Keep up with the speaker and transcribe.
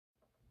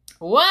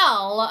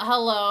Well,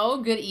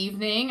 hello, good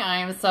evening. I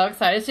am so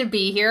excited to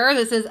be here.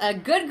 This is a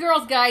Good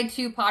Girls Guide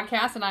to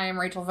podcast, and I am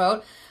Rachel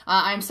Vogt.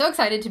 I'm so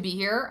excited to be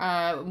here.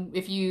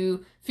 If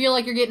you feel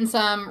like you're getting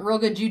some real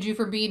good juju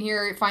for being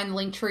here, find the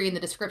link tree in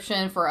the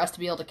description for us to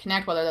be able to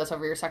connect, whether that's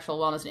over your sexual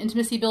wellness and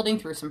intimacy building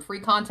through some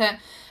free content.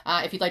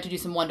 If you'd like to do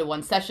some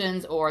one-to-one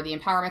sessions or the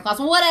empowerment class,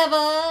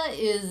 whatever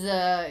is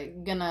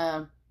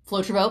gonna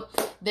float your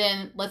boat,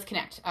 then let's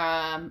connect.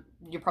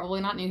 You're probably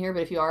not new here,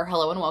 but if you are,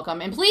 hello and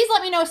welcome. And please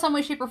let me know some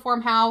way, shape, or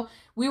form how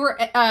we were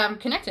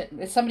connected.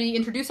 If somebody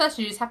introduced us,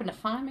 you just happened to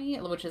find me,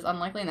 which is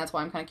unlikely, and that's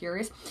why I'm kind of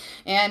curious.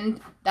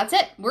 And that's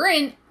it. We're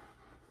in,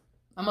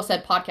 I almost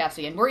said podcast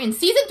again. We're in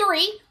season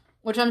 3,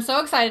 which I'm so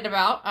excited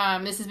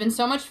about. This has been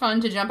so much fun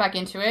to jump back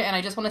into it, and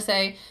I just want to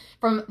say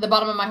from the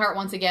bottom of my heart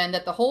once again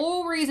that the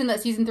whole reason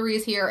that season 3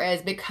 is here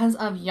is because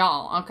of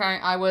y'all, okay?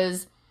 I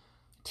was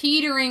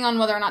teetering on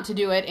whether or not to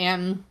do it,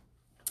 and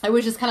I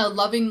was just kind of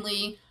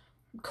lovingly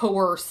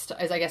coerced,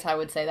 as I guess I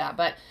would say that.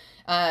 But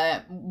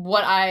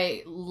what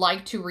I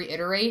like to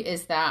reiterate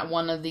is that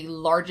one of the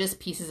largest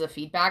pieces of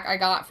feedback I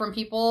got from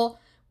people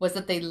was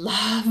that they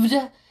loved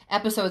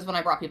episodes when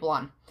I brought people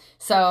on.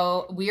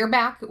 So we are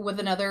back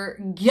with another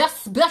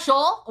guest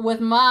special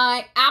with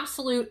my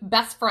absolute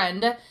best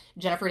friend,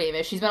 Jennifer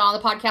Davis. She's been on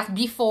the podcast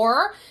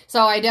before,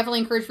 so I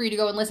definitely encourage for you to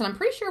go and listen. I'm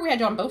pretty sure we had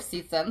you on both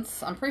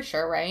seasons. I'm pretty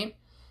sure, right?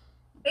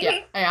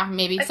 Maybe. Yeah,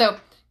 maybe. So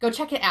go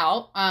check it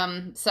out.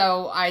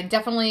 So I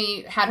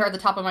definitely had her at the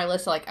top of my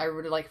list. Like, I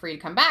would like for you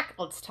to come back.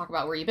 Let's talk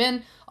about where you've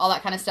been, all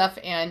that kind of stuff.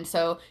 And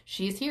so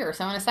she's here.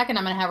 So in a second,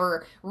 I'm going to have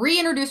her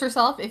reintroduce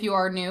herself if you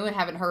are new and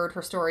haven't heard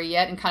her story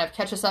yet and kind of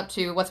catch us up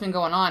to what's been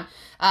going on.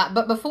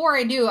 But before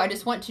I do, I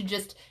just want to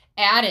just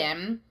add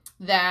in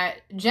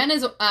that Jen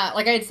is,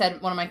 like I had said,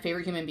 one of my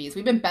favorite human beings.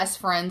 We've been best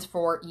friends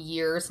for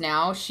years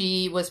now.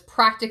 She was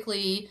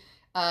practically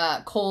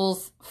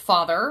Cole's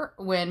father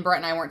when Brett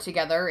and I weren't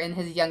together in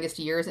his youngest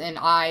years, and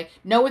I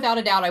know without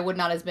a doubt I would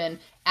not have been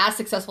as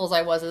successful as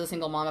I was as a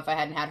single mom if I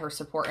hadn't had her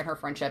support and her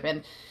friendship.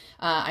 And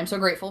I'm so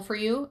grateful for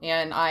you,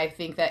 and I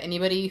think that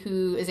anybody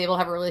who is able to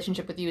have a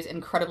relationship with you is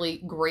incredibly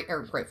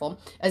grateful,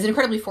 is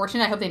incredibly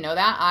fortunate. I hope they know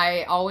that.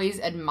 I always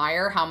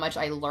admire how much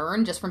I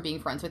learn just from being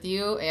friends with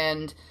you,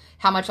 and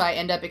how much I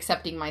end up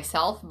accepting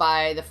myself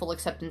by the full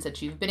acceptance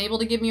that you've been able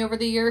to give me over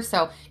the years.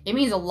 So it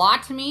means a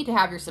lot to me to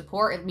have your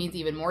support. It means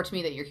even more to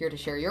me that you're here to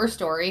share your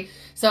story.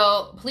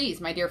 So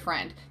please, my dear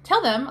friend,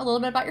 tell them a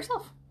little bit about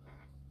yourself.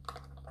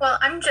 Well,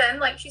 I'm Jen.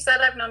 Like she said,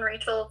 I've known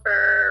Rachel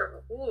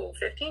for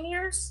 15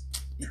 years.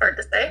 It's hard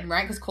to say.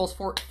 Right, because Cole's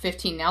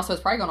 15 now, so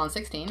it's probably going on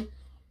 16.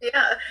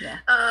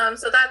 Yeah.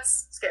 So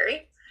that's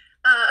scary.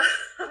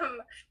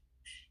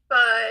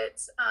 But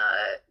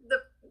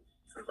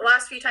the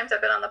last few times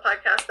I've been on the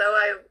podcast, though,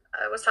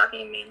 I was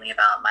talking mainly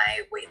about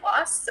my weight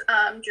loss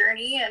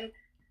journey and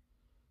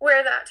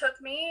where that took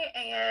me,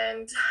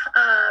 and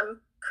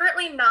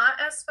currently not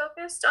as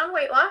focused on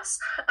weight loss,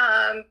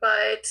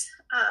 but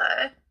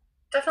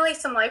definitely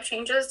some life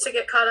changes to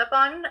get caught up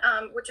on,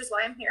 which is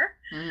why I'm here,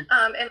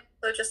 and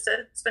so just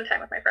to spend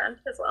time with my friend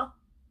as well.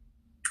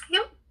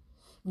 Yep.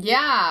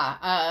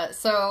 Yeah,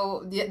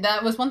 so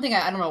that was one thing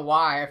I don't know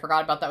why I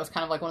forgot about. That was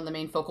kind of like one of the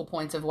main focal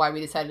points of why we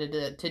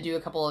decided to do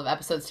a couple of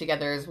episodes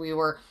together, is we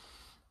were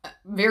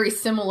very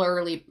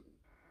similarly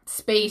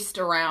spaced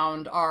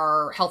around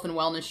our health and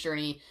wellness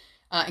journey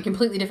in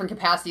completely different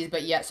capacities,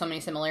 but yet so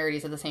many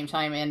similarities at the same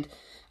time. And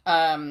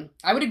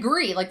I would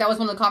agree, like that was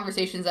one of the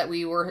conversations that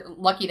we were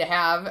lucky to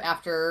have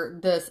after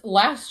this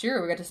last year.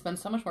 We got to spend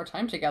so much more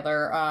time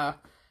together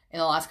in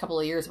the last couple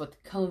of years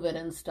with COVID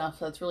and stuff.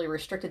 That's really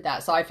restricted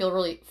that. So I feel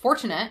really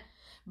fortunate,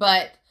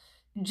 but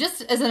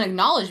just as an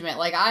acknowledgement,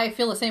 like I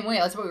feel the same way.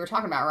 That's what we were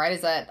talking about, right?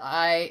 Is that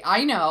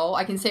I know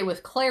I can say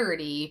with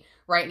clarity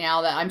right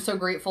now that I'm so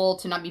grateful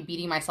to not be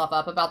beating myself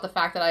up about the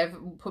fact that I've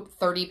put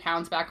 30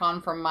 pounds back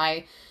on from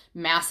my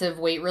massive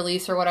weight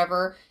release or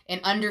whatever, and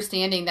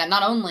understanding that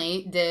not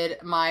only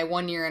did my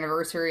 1-year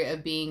anniversary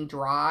of being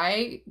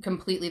dry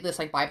completely just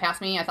like bypass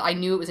me. I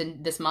knew it was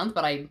in this month,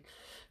 but I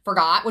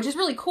forgot, which is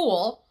really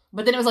cool.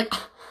 But then it was like,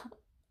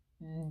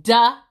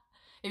 duh.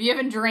 If you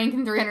haven't drank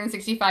in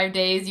 365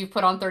 days, you've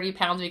put on 30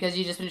 pounds because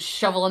you just been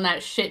shoveling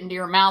that shit into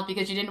your mouth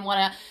because you didn't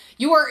want to,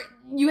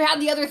 you had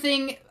the other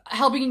thing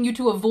helping you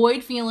to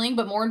avoid feeling.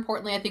 But more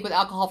importantly, I think with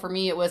alcohol for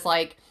me, it was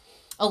like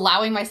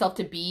allowing myself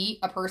to be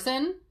a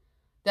person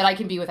that I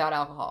can be without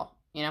alcohol,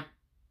 you know?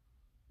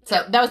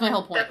 So that was my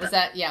whole point, was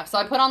that, yeah. So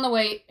I put on the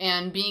weight,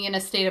 and being in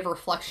a state of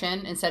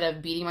reflection instead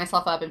of beating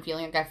myself up and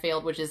feeling like I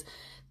failed, which is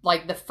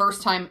like the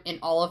first time in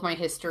all of my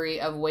history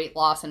of weight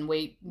loss and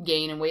weight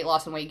gain and weight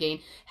loss and weight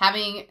gain,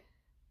 having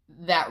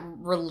that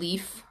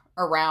relief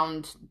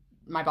around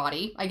my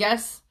body, I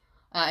guess,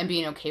 and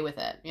being okay with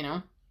it, you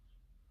know?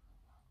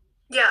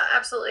 Yeah,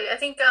 absolutely. I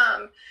think,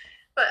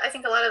 but I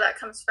think a lot of that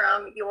comes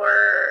from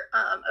your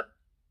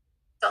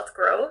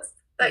self-growth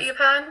that you've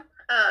had,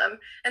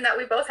 and that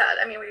we both had.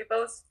 I mean, we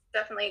both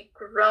definitely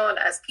grown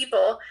as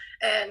people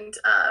and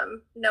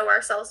know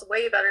ourselves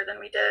way better than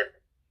we did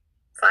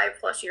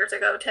 5+ years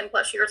ago,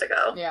 10+ years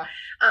ago. Yeah.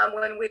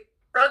 When we were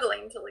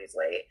struggling to lose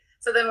weight.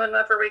 So then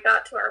whenever we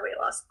got to our weight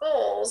loss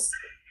goals,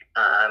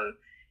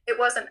 it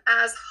wasn't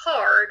as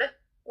hard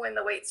when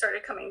the weight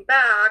started coming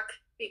back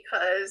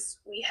because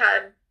we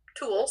had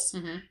tools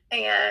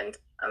and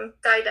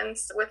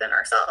guidance within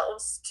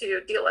ourselves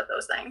to deal with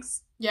those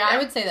things. Yeah, I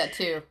would say that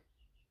too,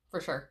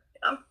 for sure.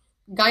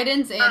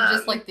 Guidance and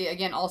just like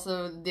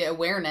also the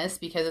awareness,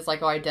 because it's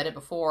like, oh, I did it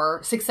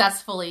before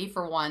successfully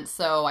for once.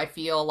 So I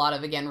feel a lot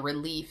of,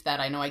 relief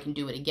that I know I can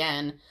do it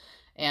again.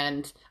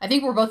 And I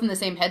think we're both in the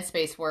same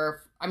headspace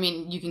where,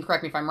 you can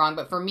correct me if I'm wrong,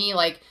 but for me,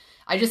 like,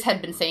 I just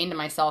had been saying to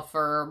myself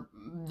for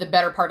the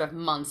better part of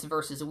months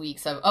versus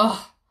weeks of,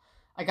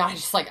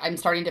 I'm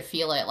starting to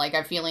feel it. Like,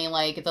 I'm feeling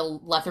like the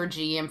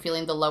lethargy. I'm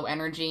feeling the low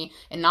energy,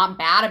 and not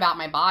bad about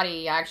my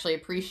body. I actually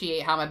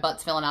appreciate how my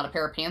butt's filling out a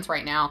pair of pants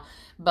right now.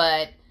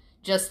 But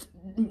just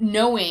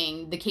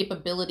knowing the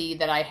capability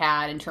that I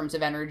had in terms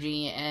of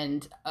energy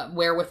and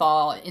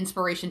wherewithal,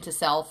 inspiration to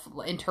self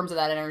in terms of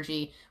that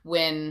energy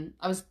when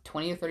I was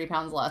 20 or 30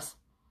 pounds less.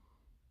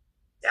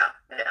 Yeah.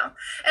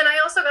 And I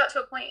also got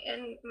to a point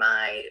in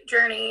my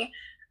journey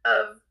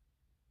of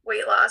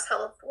weight loss,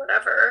 health,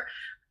 whatever,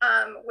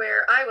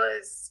 where I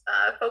was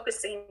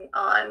focusing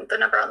on the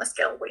number on the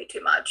scale way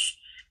too much.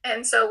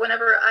 And so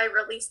whenever I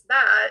released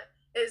that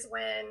is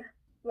when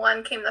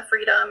one came the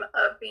freedom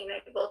of being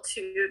able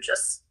to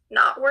just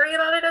not worry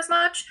about it as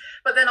much.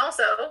 But then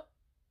also,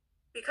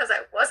 because I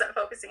wasn't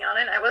focusing on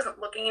it, I wasn't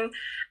looking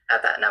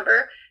at that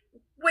number,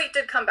 weight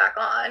did come back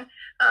on.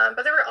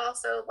 But there were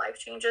also life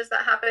changes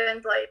that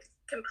happened, like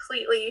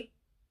completely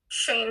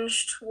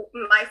changed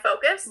my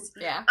focus.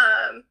 Yeah.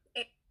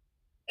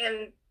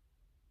 And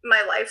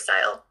my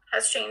lifestyle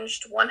has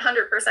changed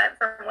 100%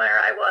 from where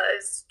I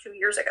was 2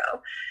 years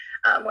ago,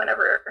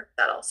 whenever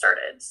that all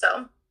started.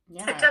 So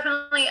yeah. It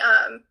definitely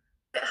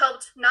it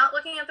helped not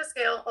looking at the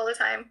scale all the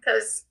time,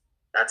 because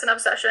that's an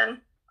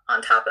obsession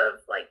on top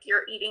of like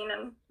your eating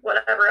and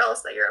whatever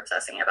else that you're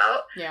obsessing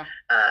about. Yeah.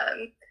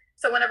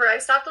 So whenever I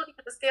stopped looking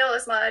at the scale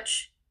as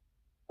much,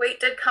 weight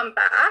did come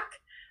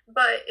back,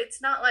 but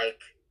it's not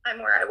like I'm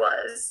where I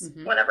was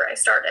whenever I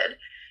started.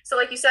 So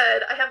like you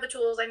said, I have the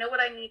tools. I know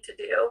what I need to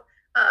do.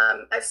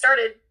 I've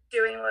started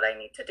doing what I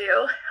need to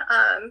do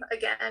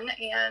again,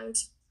 and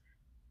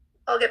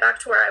I'll get back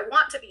to where I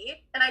want to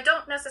be. And I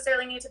don't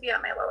necessarily need to be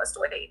at my lowest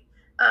weight.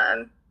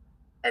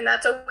 And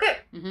that's okay.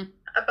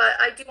 But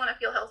I do want to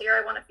feel healthier.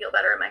 I want to feel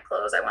better in my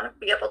clothes. I want to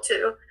be able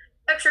to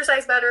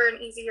exercise better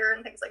and easier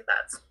and things like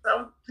that.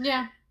 So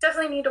yeah,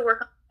 definitely need to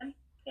work on it.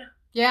 Yeah.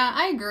 Yeah,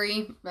 I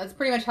agree. That's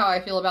pretty much how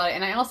I feel about it.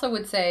 And I also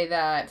would say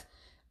that,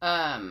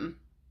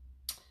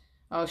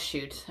 oh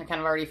shoot, I kind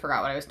of already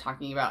forgot what I was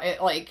talking about. It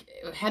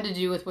had to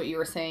do with what you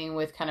were saying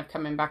with kind of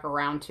coming back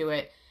around to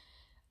it.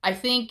 I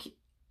think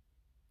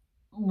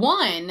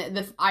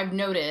I've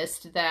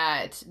noticed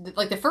that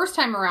the first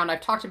time around,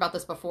 I've talked about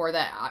this before,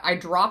 that I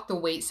dropped the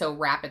weight so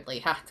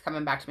rapidly. It's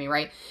coming back to me,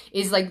 right?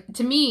 Is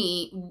to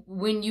me,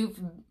 when you've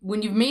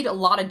made a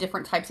lot of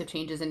different types of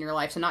changes in your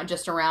life, so not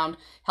just around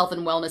health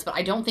and wellness, but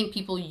I don't think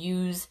people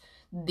use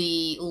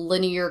the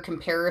linear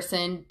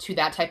comparison to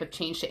that type of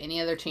change to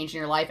any other change in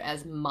your life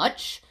as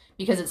much,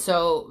 because it's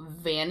so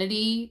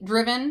vanity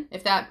driven,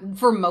 if that,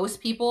 for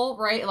most people,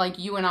 right? Like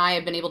you and I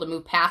have been able to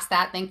move past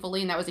that, thankfully.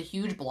 And that was a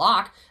huge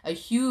block, a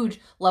huge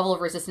level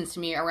of resistance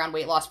to me around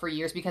weight loss for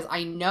years, because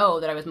I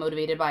know that I was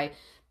motivated by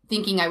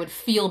thinking I would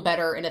feel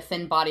better in a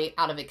thin body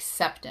out of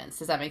acceptance.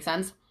 Does that make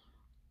sense?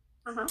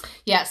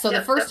 Yeah. So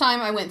the first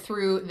time I went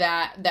through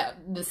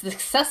the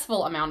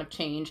successful amount of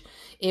change,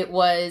 it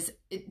was,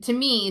 to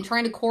me,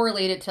 trying to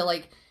correlate it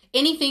to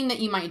anything that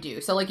you might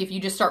do. So if you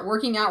just start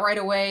working out right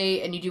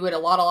away and you do it a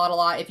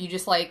lot, if you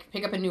just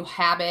pick up a new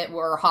habit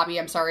or hobby,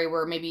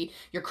 where maybe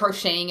you're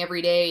crocheting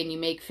every day and you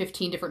make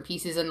 15 different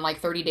pieces in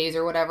 30 days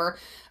or whatever,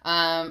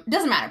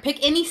 doesn't matter.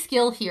 Pick any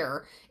skill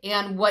here.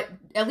 And what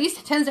at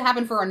least tends to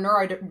happen for a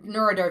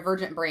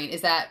neurodivergent brain is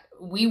that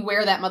we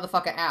wear that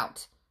motherfucker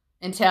out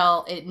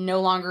until it no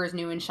longer is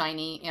new and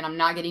shiny and I'm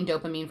not getting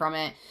dopamine from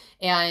it.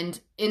 And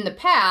in the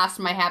past,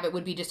 my habit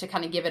would be just to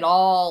kind of give it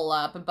all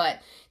up.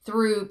 But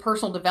through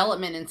personal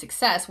development and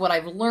success, what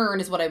I've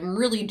learned is what I'm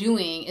really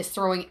doing is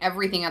throwing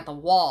everything at the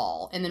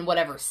wall. And then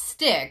whatever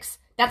sticks,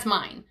 that's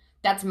mine.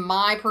 That's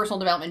my personal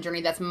development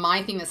journey. That's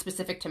my thing that's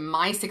specific to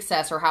my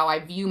success or how I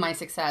view my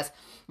success,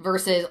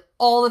 versus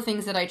all the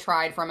things that I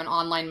tried from an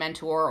online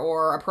mentor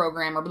or a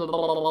program or blah, blah,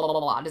 blah, blah, blah,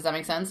 blah. Does that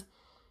make sense?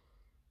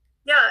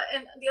 Yeah,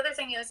 and the other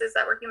thing is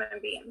that we're human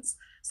beings.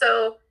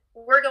 So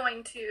we're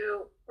going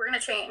to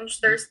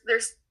change. There's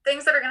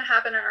things that are going to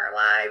happen in our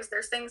lives.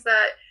 There's things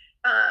that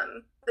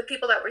the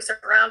people that we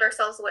surround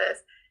ourselves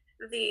with,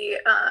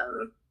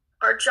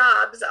 our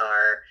jobs,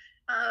 our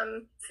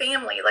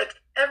family,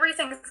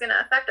 everything's going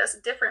to affect us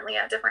differently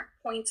at different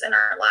points in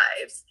our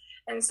lives.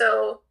 And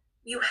so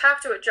you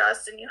have to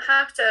adjust, and your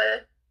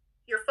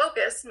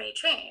focus may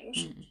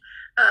change.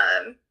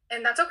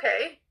 And that's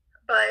okay.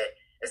 But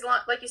as long,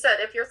 like you said,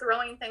 if you're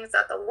throwing things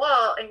at the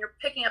wall and you're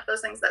picking up those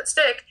things that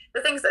stick,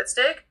 the things that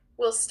stick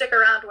will stick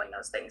around when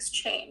those things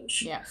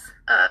change. Yes.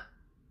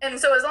 And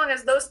so as long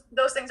as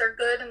those things are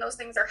good and those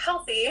things are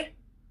healthy,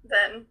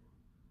 then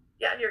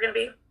yeah, you're gonna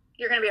be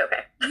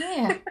okay.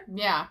 Yeah,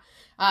 yeah.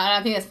 And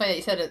I think that's funny that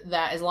you said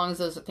that, as long as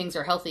those things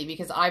are healthy,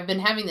 because I've been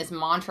having this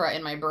mantra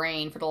in my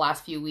brain for the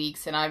last few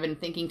weeks, and I've been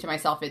thinking to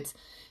myself, it's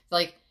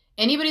like,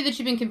 anybody that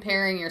you've been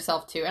comparing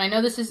yourself to, and I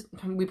know this is,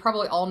 we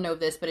probably all know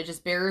this, but it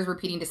just bears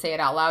repeating to say it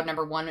out loud,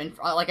 number one, and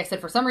like I said,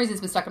 for some reason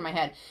it's been stuck in my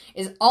head,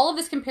 is all of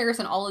this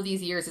comparison all of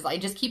these years is I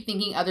just keep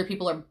thinking other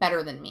people are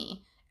better than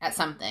me at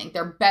something.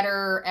 They're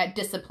better at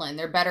discipline.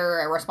 They're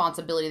better at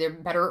responsibility. They're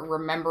better at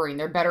remembering.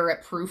 They're better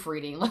at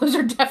proofreading. Those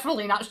are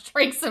definitely not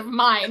strengths of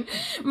mine.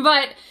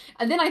 But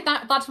then I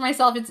thought to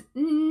myself, it's,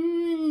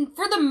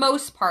 for the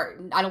most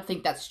part, I don't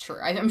think that's true.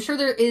 I'm sure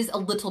there is a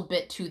little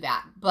bit to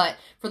that. But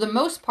for the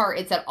most part,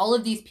 it's that all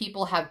of these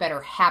people have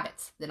better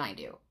habits than I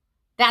do.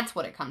 That's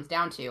what it comes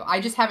down to. I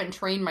just haven't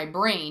trained my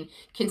brain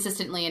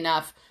consistently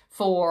enough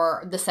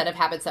for the set of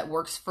habits that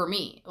works for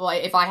me.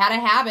 Like, if I had a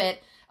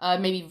habit,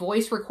 maybe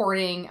voice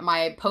recording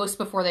my posts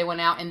before they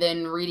went out and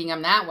then reading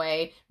them that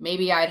way,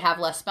 maybe I'd have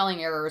less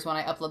spelling errors when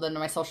I upload them to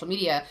my social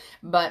media.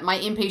 But my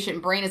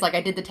impatient brain is like,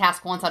 I did the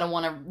task once, I don't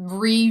want to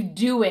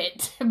redo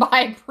it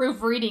by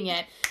proofreading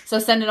it. So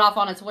send it off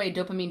on its way,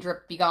 dopamine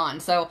drip, be gone.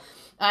 So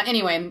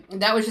anyway,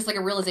 that was just like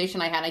a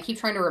realization I had. I keep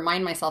trying to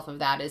remind myself of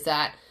that, is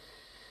that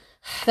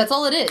that's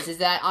all it is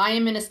that I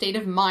am in a state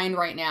of mind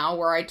right now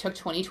where I took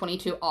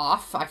 2022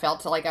 off. I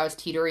felt like I was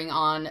teetering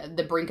on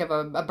the brink of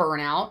a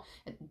burnout,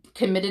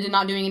 committed to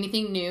not doing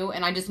anything new.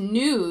 And I just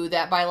knew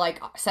that by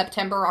like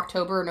September,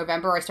 October,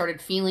 November, I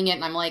started feeling it.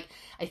 And I'm like,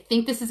 I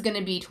think this is going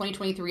to be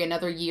 2023,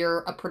 another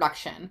year of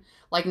production.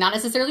 Like, not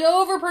necessarily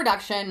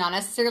overproduction, not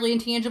necessarily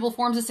intangible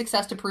forms of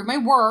success to prove my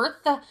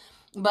worth,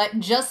 but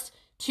just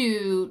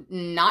to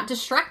not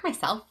distract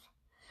myself,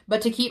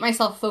 but to keep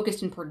myself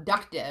focused and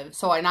productive,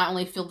 so I not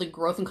only feel the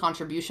growth and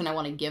contribution I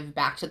want to give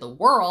back to the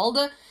world,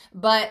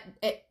 but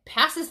it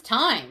passes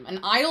time. An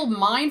idle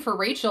mind for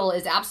Rachel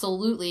is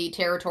absolutely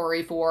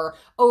territory for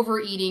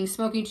overeating,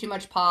 smoking too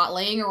much pot,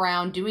 laying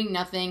around, doing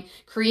nothing,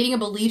 creating a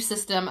belief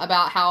system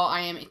about how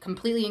I am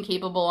completely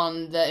incapable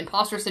and the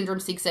imposter syndrome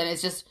seeks in.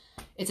 It's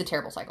a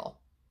terrible cycle.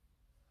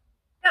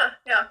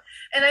 Yeah.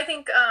 And I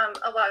think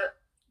a lot,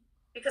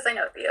 because I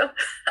know you,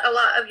 a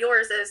lot of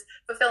yours is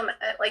fulfillment.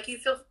 Like, you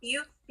feel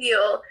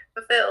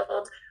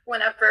fulfilled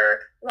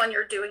when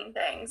you're doing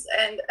things,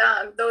 and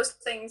those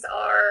things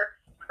are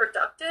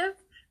productive.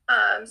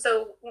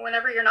 So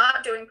whenever you're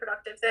not doing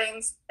productive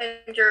things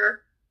and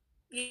you're,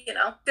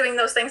 doing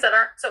those things that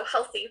aren't so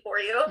healthy for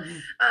you,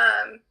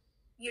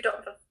 you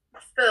don't feel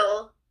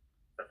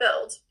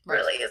fulfilled. Right.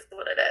 Really, is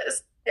what it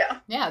is.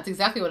 Yeah, it's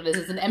exactly what it is.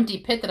 It's an empty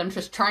pit that I'm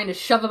just trying to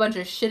shove a bunch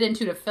of shit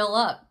into to fill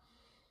up.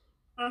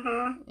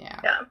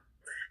 Yeah.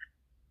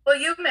 Well,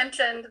 you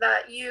mentioned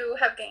that you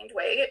have gained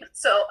weight.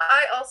 So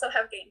I also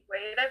have gained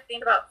weight. I've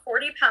gained about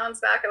 40 pounds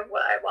back of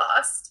what I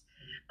lost,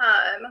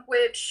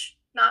 which,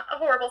 not a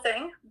horrible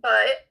thing,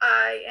 but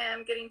I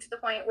am getting to the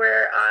point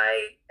where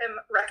I am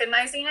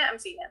recognizing it. I'm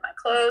seeing it in my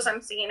clothes.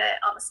 I'm seeing it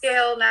on the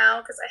scale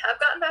now, because I have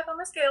gotten back on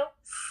the scale.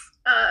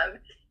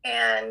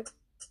 And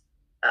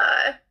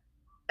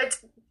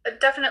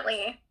it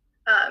definitely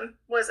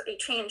was a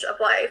change of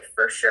life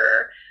for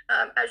sure.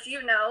 As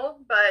you know,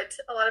 but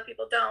a lot of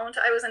people don't,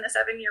 I was in a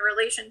 7-year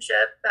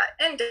relationship that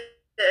ended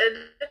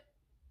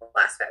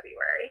last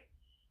February.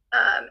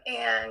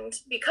 And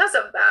because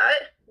of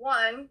that,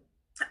 one,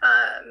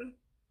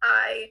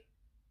 I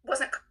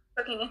wasn't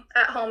cooking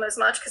at home as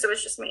much because it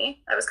was just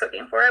me I was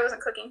cooking for. I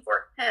wasn't cooking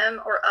for him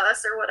or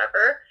us or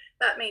whatever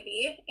that may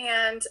be.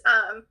 And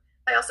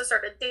I also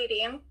started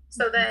dating.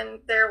 So then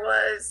there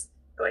was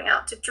going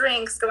out to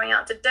drinks, going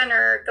out to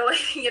dinner, going,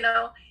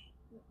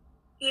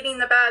 eating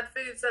the bad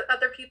foods that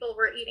other people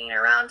were eating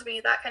around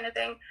me, that kind of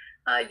thing.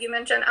 You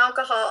mentioned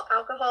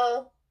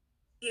alcohol,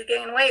 you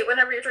gain weight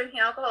whenever you're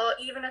drinking alcohol,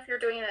 even if you're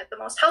doing it the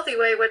most healthy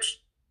way,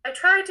 which I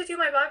try to do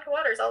my vodka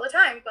waters all the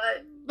time,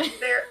 but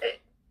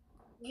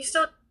you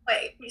still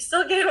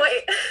gain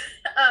weight.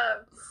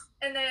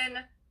 And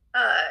then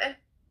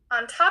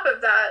on top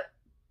of that,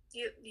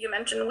 you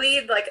mentioned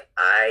weed, like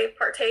I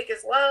partake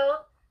as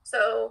well.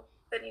 So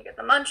then you get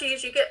the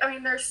munchies,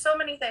 there's so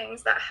many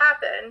things that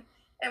happen.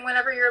 And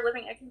whenever you're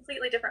living a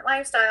completely different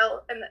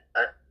lifestyle, and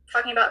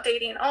talking about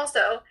dating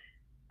also,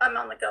 I'm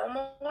on the go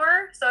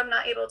more. So I'm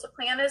not able to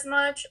plan as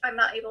much. I'm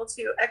not able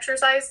to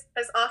exercise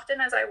as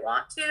often as I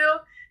want to.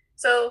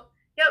 So,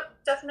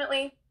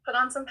 definitely put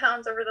on some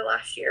pounds over the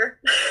last year.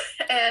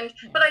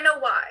 But I know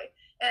why.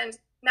 And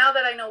now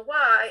that I know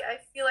why, I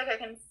feel like I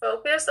can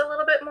focus a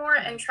little bit more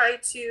and try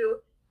to,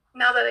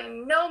 now that I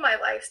know my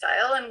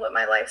lifestyle and what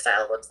my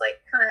lifestyle looks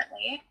like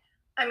currently,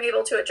 I'm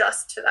able to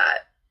adjust to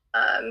that.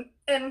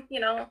 And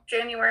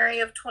January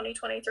of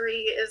 2023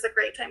 is a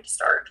great time to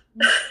start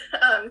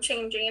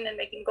changing and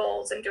making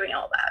goals and doing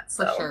all that.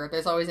 So. For sure.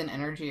 There's always an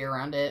energy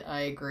around it.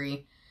 I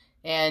agree.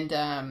 And,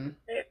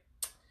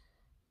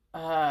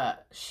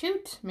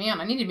 shoot,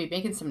 man, I need to be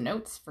making some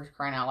notes, for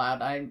crying out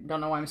loud. I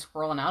don't know why I'm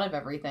scrolling out of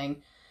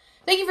everything.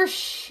 Thank you for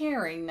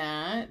sharing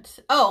that.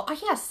 Oh,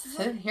 yes.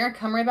 Here I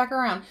come right back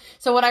around.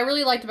 So what I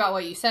really liked about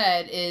what you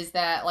said is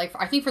that, like,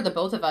 I think for the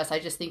both of us, I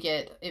just think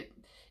it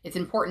it's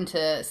important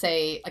to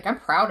say, like, I'm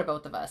proud of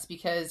both of us,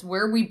 because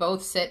where we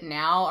both sit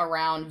now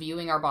around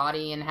viewing our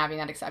body and having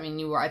that, I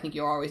mean, I think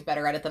you were always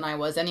better at it than I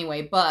was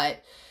anyway,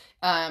 but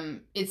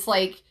it's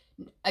like,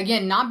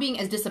 again, not being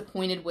as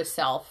disappointed with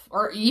self,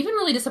 or even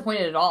really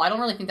disappointed at all. I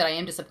don't really think that I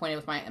am disappointed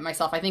with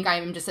myself. I think I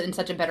am just in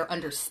such a better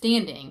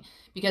understanding,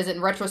 because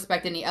in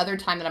retrospect, any other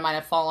time that I might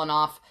have fallen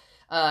off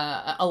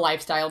a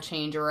lifestyle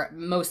change, or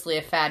mostly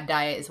a fad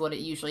diet is what it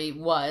usually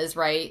was,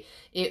 right?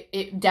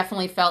 It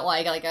definitely felt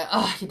like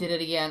oh, you did it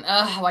again.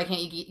 Why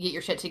can't you get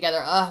your shit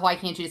together? Why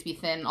can't you just be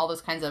thin? All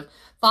those kinds of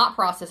thought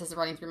processes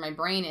running through my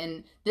brain.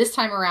 And this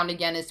time around,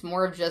 again, it's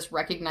more of just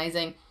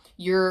recognizing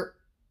you're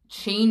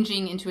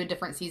changing into a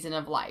different season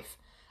of life.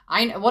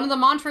 One of the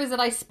mantras that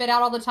I spit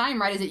out all the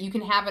time, right, is that you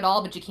can have it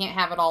all, but you can't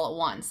have it all at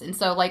once. And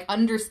so, like,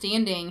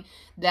 understanding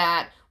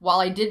that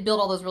while I did build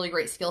all those really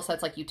great skill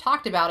sets like you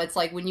talked about, it's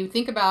like when you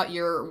think about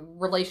your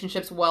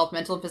relationships, wealth,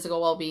 mental and physical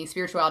well-being,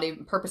 spirituality,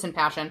 purpose and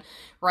passion,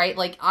 right?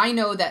 Like, I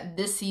know that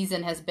this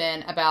season has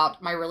been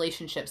about my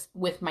relationships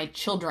with my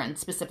children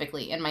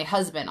specifically and my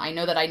husband. I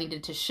know that I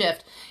needed to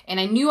shift, and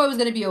I knew I was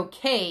going to be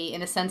okay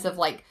in a sense of,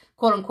 like,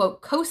 quote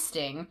unquote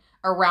coasting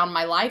around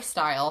my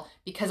lifestyle,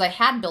 because I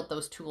had built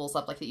those tools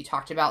up like that you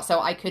talked about, so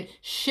I could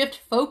shift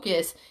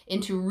focus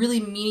into really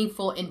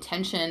meaningful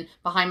intention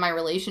behind my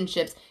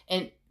relationships,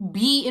 and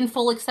be in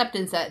full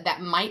acceptance that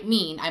that might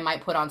mean I might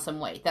put on some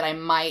weight, that I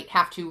might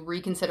have to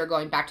reconsider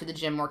going back to the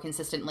gym more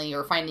consistently,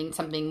 or finding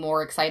something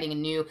more exciting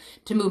and new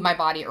to move my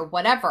body, or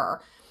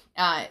whatever.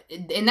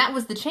 And that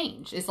was the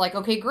change. It's like,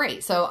 okay,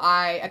 great. So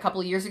I, a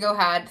couple of years ago,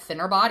 had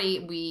thinner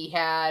body. We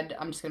had,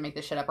 I'm just going to make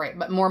this shit up, right?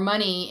 But more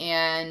money,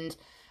 and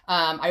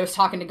I was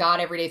talking to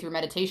God every day through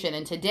meditation.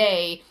 And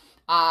today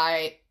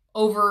I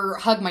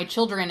hug my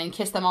children and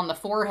kiss them on the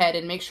forehead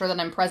and make sure that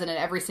I'm present at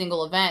every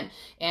single event.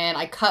 And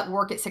I cut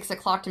work at 6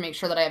 o'clock to make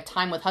sure that I have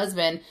time with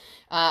husband.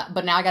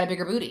 But now I got a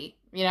bigger booty,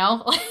 you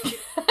know?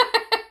 Because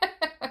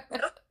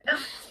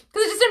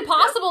it's just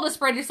impossible to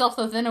spread yourself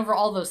so thin over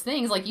all those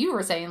things. Like you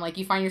were saying, like,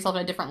 you find yourself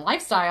in a different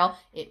lifestyle.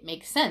 It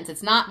makes sense.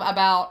 It's not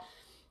about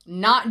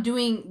not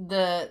doing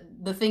the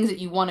things that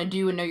you want to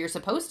do and know you're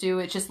supposed to.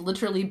 It's just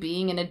literally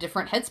being in a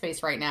different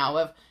headspace right now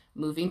of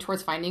moving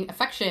towards finding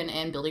affection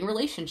and building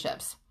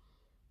relationships.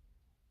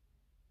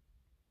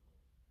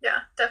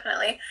 Yeah,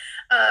 definitely.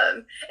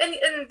 And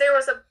there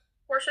was a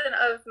portion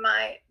of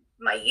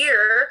my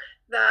year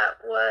that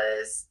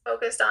was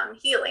focused on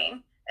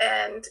healing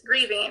and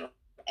grieving.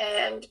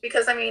 And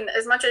because, I mean,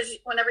 as much as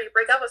whenever you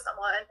break up with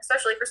someone,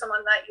 especially for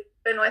someone that you've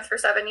been with for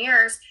 7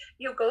 years,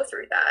 you go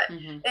through that.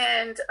 Mm-hmm.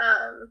 And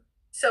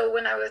so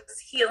when I was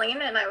healing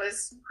and I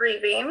was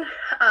grieving,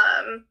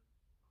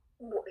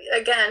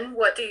 again,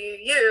 what do you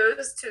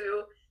use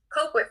to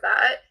cope with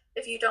that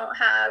if you don't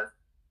have,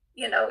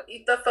 you know,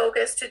 the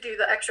focus to do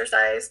the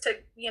exercise, to,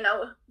 you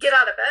know, get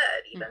out of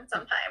bed even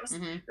sometimes,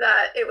 mm-hmm.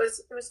 that it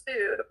was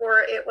food, or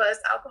it was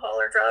alcohol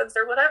or drugs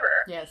or whatever.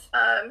 Yes.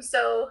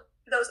 So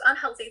those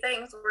unhealthy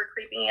things were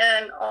creeping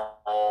in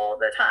all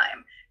the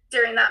time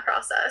during that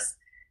process.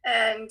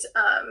 And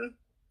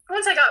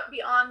once I got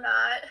beyond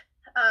that,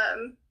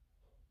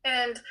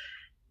 and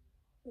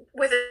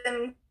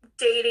within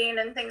dating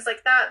and things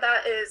like that,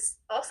 that is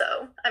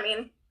also, I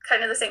mean,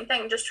 kind of the same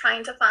thing, just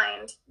trying to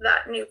find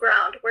that new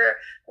ground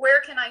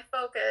where can I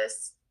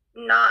focus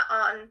not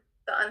on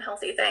the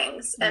unhealthy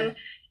things. Mm. And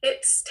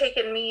it's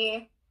taken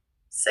me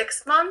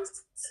 6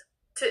 months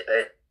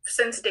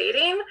since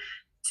dating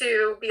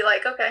to be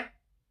like, okay,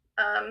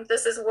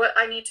 this is what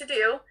I need to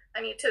do.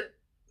 I need to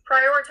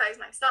prioritize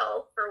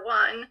myself, for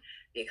one,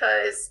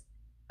 because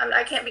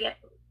I can't be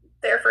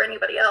there for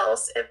anybody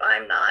else if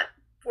I'm not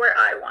where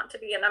I want to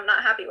be and I'm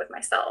not happy with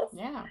myself.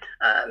 Yeah.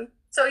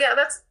 So yeah,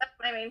 that's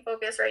my main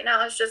focus right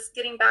now, is just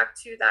getting back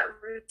to that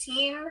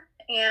routine,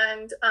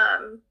 and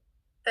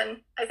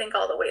then I think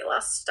all the weight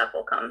loss stuff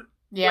will come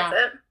with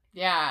it.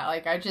 Yeah,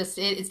 like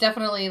it's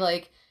definitely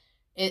like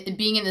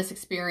being in this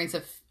experience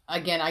of,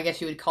 again, I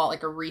guess you would call it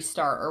like a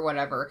restart or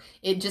whatever.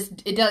 It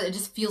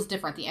just feels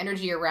different. The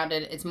energy around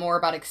it, it's more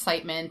about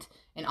excitement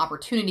and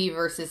opportunity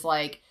versus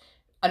like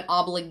an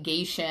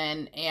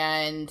obligation,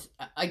 and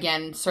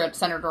again, sort of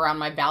centered around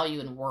my value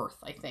and worth,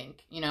 I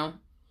think, you know?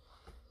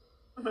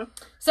 Mm-hmm.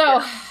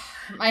 So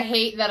I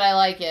hate that I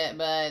like it,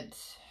 but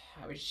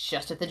I was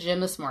just at the gym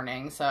this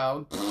morning,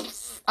 so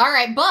all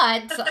right.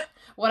 But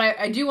what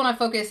I do want to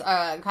focus,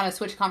 kind of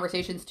switch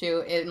conversations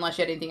to, unless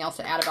you had anything else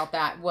to add about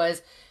that,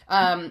 was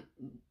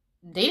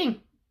dating,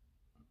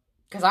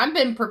 because I've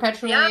been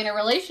perpetually in a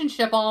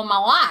relationship all my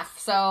life.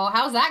 So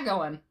how's that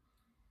going?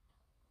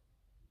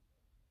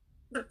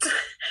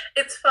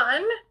 It's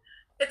fun.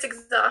 It's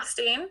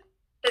exhausting.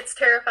 It's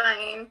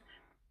terrifying.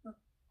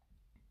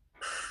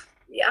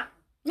 Yeah.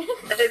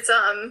 It's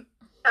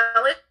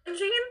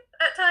challenging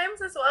at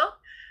times as well.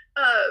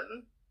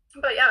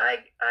 But yeah,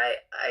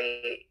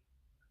 I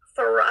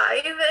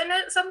thrive in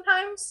it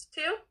sometimes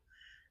too.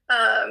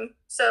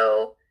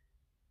 So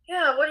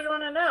yeah, what do you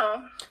want to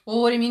know?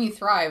 Well, what do you mean you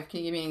thrive? Can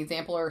you give me an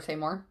example or say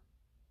more?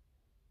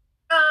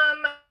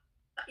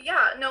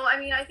 Yeah, no, I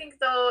mean, I think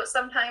though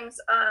sometimes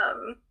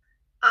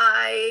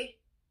I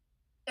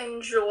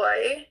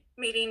enjoy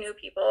meeting new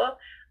people.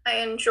 I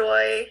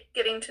enjoy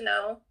getting to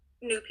know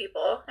new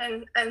people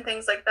and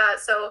things like that.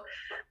 So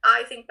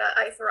I think that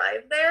I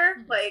thrive there.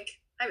 Mhm. Like,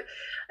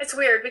 it's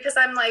weird because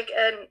I'm like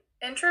an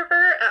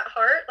introvert at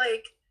heart.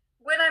 Like,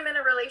 when I'm in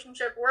a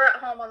relationship, we're at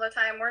home all the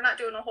time. We're not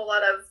doing a whole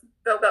lot of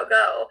go, go,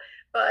 go.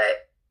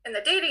 But in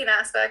the dating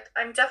aspect,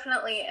 I'm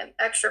definitely an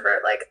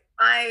extrovert. Like,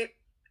 I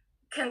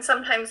can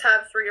sometimes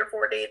have 3 or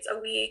 4 dates a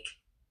week.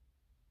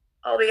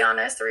 I'll be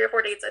honest, 3 or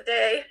 4 dates a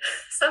day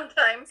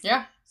sometimes.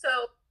 Yeah. So,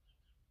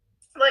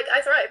 like,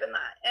 I thrive in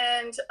that.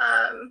 And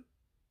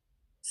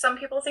some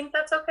people think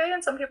that's okay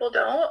and some people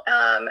don't.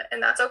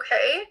 And that's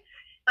okay.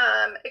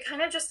 It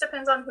kind of just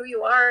depends on who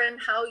you are and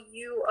how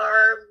you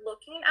are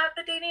looking at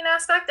the dating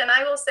aspect. And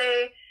I will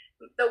say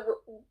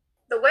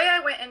the way I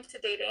went into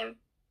dating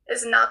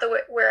is not the way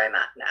where I'm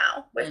at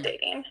now with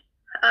dating.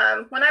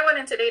 When I went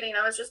into dating,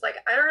 I was just like,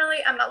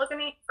 I'm not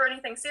looking for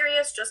anything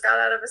serious. Just got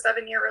out of a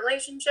 7-year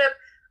relationship.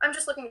 I'm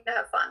just looking to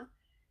have fun.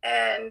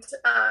 And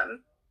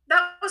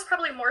that was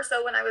probably more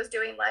so when I was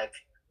doing like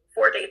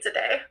 4 dates a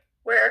day,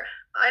 where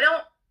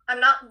I'm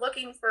not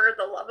looking for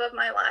the love of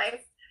my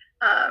life.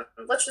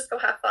 Let's just go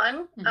have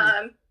fun,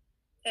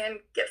 and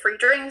get free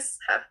drinks,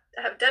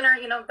 have dinner,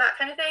 that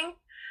kind of thing.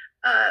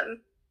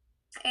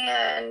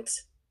 And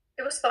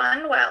it was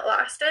fun while it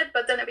lasted,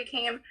 but then it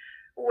became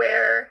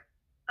where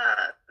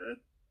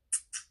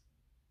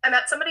I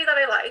met somebody that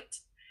I liked,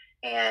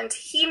 and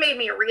he made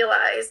me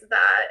realize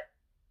that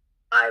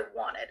I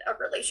wanted a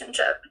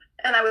relationship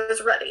and I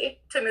was ready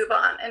to move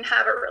on and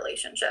have a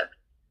relationship.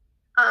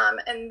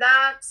 And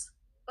that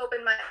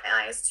opened my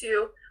eyes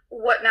to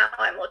what now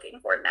I'm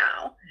looking for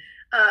now.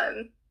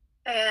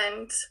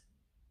 And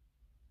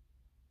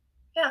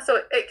yeah,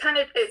 so it kind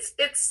of,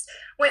 it's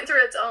went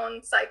through its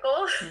own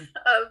cycle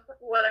of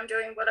what I'm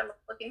doing, what I'm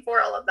looking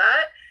for, all of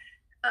that.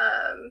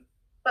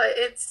 But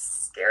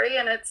it's scary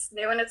and it's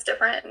new and it's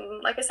different.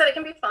 And like I said, it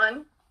can be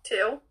fun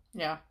too.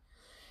 Yeah.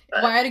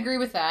 Well, I'd agree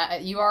with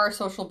that. You are a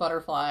social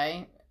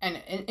butterfly,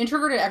 and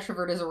introverted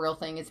extrovert is a real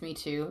thing. It's me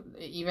too.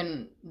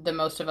 Even the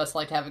most of us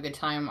like to have a good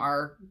time.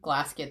 Our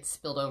glass gets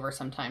spilled over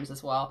sometimes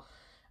as well.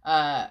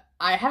 I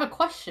have a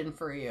question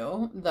for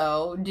you,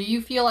 though. Do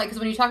you feel like, because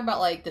when you talk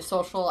about like the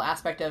social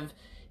aspect of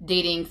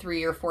dating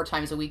 3 or 4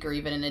 times a week or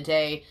even in a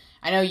day,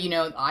 I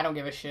know I don't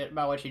give a shit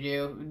about what you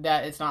do.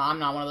 I'm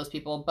not one of those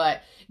people.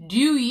 But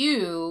do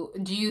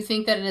you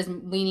think that it is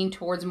leaning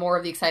towards more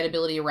of the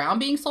excitability around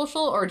being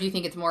social, or do you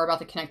think it's more about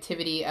the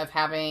connectivity of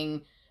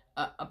having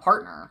a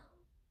partner?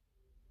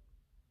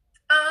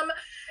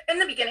 In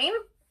the beginning,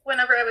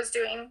 whenever I was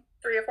doing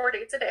 3 or 4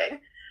 dates a day,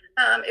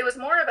 it was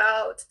more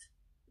about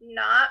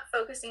not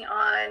focusing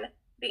on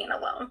being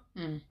alone,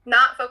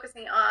 not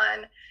focusing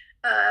on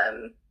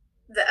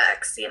the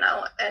ex,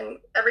 and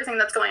everything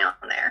that's going on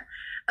there.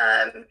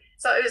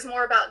 So it was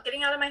more about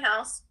getting out of my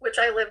house, which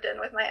I lived in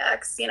with my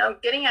ex,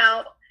 getting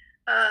out,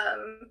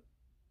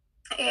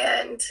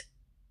 and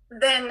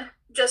then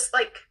just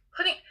like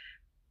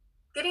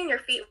getting your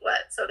feet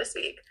wet, so to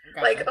speak.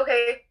 Gotcha. Like,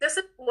 okay, this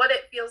is what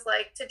it feels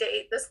like to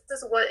date. This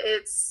is what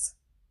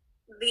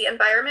the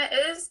environment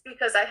is,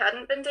 because I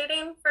hadn't been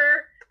dating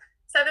for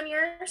 7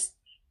 years.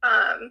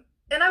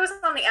 And I was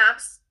on the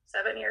apps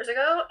 7 years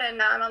ago, and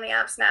now I'm on the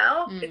apps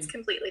now. It's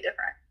completely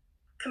different.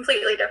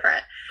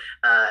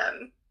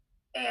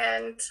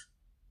 And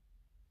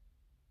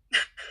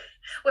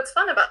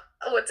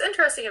what's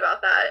interesting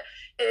about that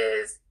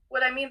is,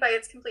 what I mean by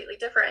it's completely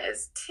different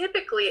is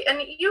typically, and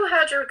you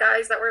had your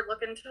guys that were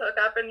looking to hook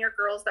up and your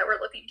girls that were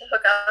looking to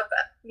hook up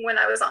when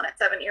I was on it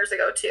 7 years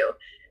ago too.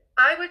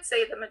 I would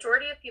say the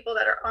majority of people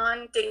that are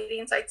on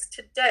dating sites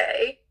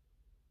today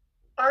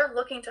are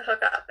looking to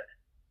hook up,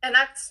 and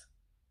that's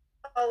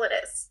all it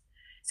is.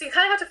 So you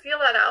kind of have to feel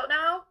that out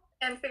now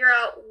and figure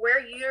out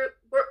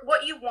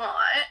what you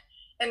want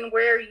and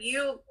where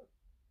you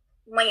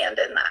land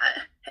in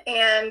that.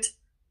 And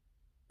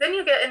then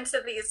you get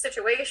into these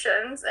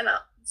situations and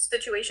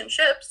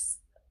situationships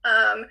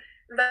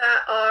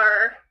that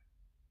are,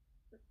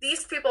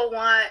 these people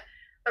want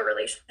a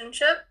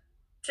relationship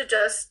to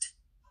just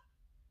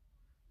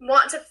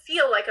want to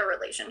feel like a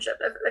relationship,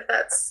 if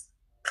that's,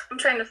 I'm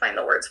trying to find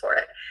the words for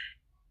it.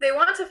 They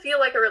want to feel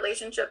like a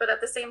relationship, but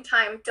at the same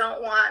time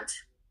don't want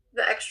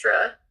the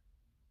extra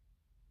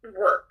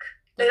work.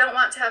 They don't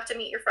want to have to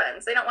meet your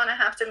friends. They don't want to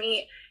have to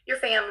meet your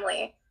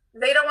family.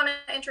 They don't want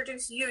to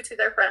introduce you to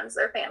their friends,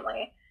 their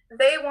family.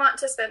 They want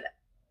to spend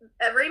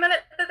every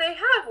minute that they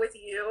have with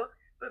you,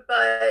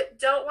 but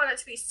don't want it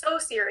to be so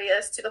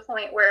serious to the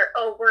point where,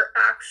 oh, we're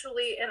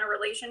actually in a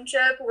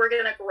relationship. We're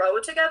going to grow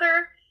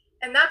together.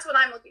 And that's what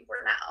I'm looking for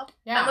now.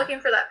 Yeah. I'm looking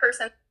for that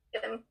person I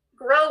can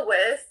grow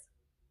with,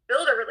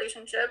 build a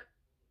relationship,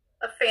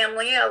 a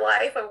family, a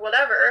life, or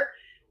whatever.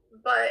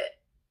 But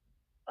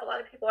a lot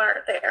of people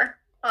aren't there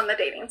on the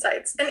dating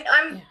sites. And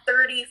I'm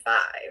 35.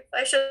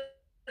 I should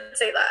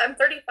say that. I'm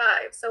 35.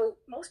 So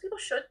most people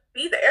should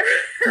be there,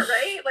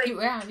 right? Like,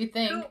 you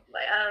think.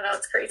 I don't know.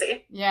 It's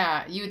crazy.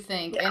 Yeah, you would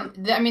think. Yeah.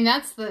 And I mean,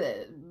 that's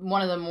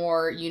one of the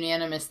more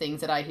unanimous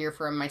things that I hear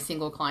from my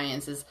single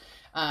clients is,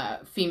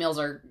 females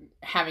are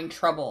having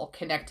trouble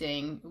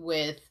connecting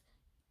with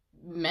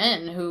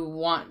men who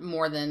want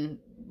more than,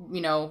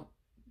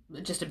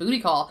 just a booty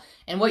call.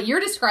 And what you're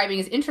describing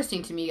is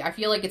interesting to me. I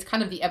feel like it's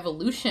kind of the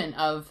evolution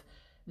of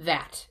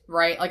that,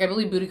 right? Like, I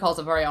believe booty calls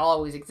have already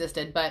always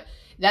existed, but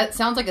that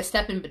sounds like a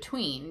step in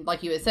between.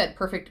 Like you had said,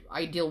 perfect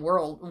ideal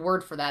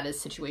word for that is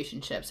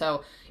situationship.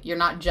 So you're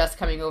not just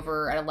coming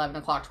over at 11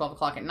 o'clock, 12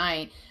 o'clock at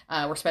night.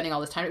 We're spending all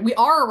this time. We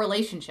are a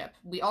relationship.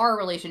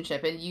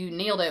 And you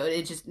nailed it.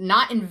 It's just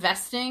not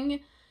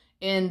investing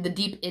in the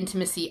deep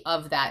intimacy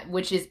of that,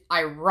 which is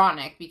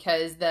ironic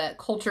because the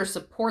culture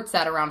supports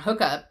that around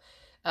hookup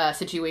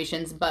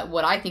situations. But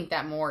what I think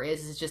that more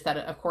is just that,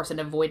 of course, an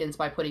avoidance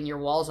by putting your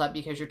walls up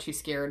because you're too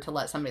scared to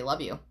let somebody love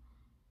you.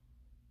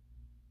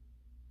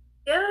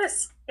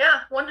 Yes.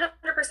 Yeah, 100%.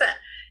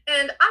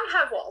 And I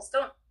have walls,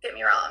 don't get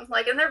me wrong.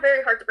 Like, and they're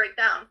very hard to break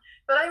down.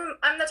 But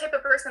I'm the type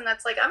of person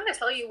that's like, I'm going to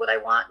tell you what I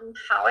want and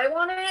how I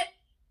want it.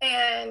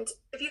 And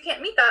if you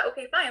can't meet that,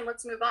 okay, fine,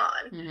 let's move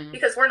on. Mm-hmm.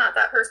 Because we're not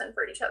that person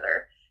for each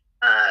other.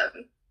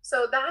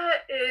 So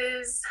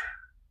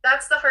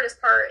that's the hardest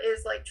part,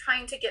 is like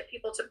trying to get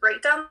people to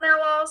break down their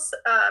walls,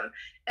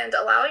 and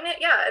allowing it.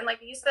 Yeah. And like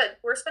you said,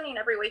 we're spending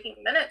every waking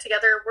minute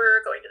together.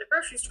 We're going to the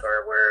grocery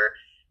store. We're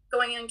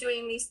going and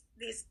doing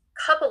these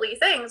coupley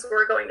things.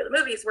 We're going to the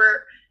movies.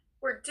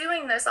 We're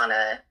doing this on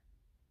a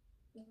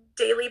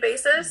daily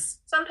basis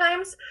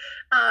sometimes.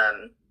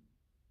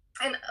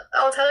 And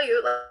I'll tell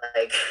you,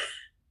 like,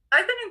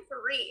 I've been in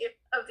 3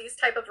 of these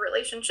type of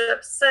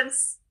relationships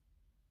since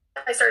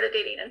I started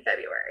dating in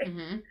February.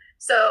 Mm-hmm.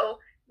 So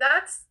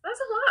that's a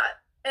lot.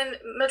 And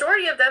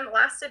majority of them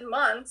lasted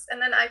months.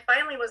 And then I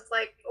finally was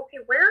like, okay,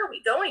 where are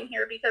we going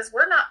here? Because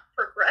we're not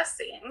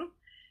progressing.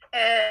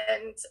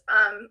 And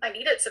I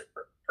need it to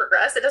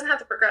progress. It doesn't have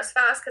to progress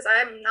fast because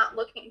I'm not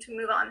looking to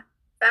move on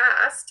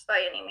fast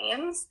by any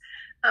means.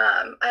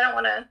 I don't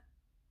want to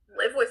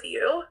live with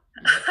you.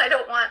 I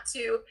don't want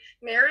to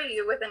marry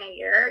you within a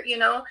year,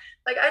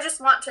 like, I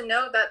just want to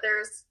know that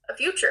there's a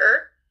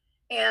future.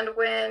 And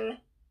when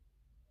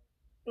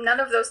none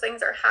of those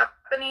things are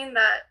happening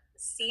that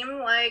seem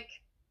like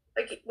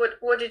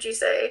what did you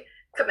say?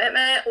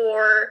 Commitment,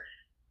 or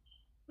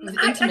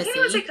I can't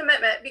even say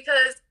commitment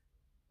because,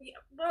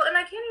 and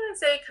I can't even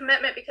say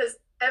commitment because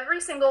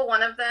every single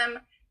one of them,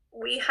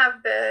 we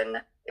have been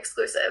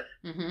exclusive.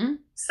 Mm-hmm.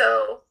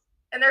 So,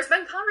 and there's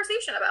been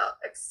conversation about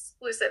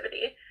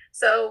exclusivity.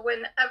 So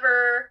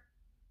whenever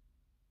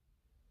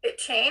it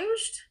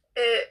changed,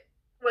 it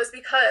was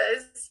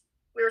because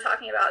we were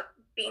talking about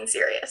being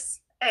serious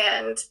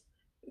and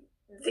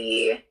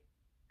the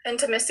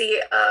intimacy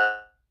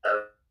of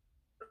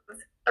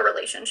a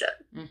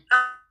relationship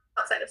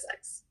outside of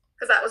sex,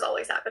 because that was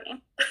always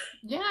happening.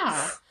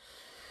 Yeah.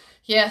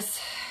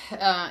 Yes.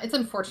 It's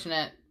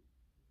unfortunate.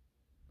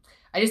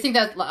 I just think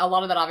that a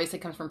lot of that obviously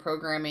comes from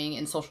programming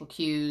and social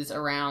cues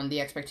around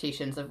the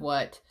expectations of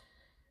what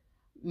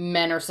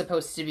men are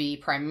supposed to be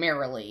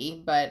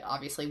primarily, but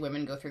obviously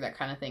women go through that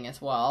kind of thing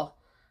as well.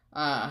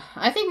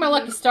 I think my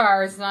lucky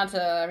star is not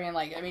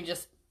to,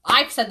 just,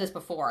 I've said this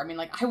before.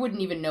 I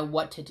wouldn't even know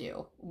what to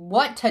do.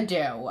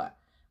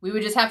 We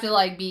would just have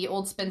to, be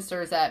old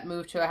spinsters that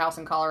moved to a house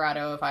in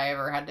Colorado if I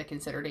ever had to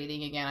consider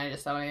dating again. I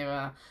just don't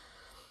even,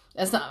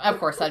 that's not, of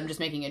course, I'm just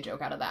making a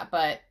joke out of that,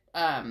 but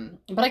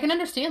I can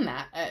understand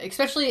that,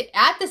 especially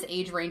at this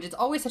age range. It's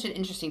always such an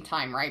interesting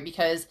time, right?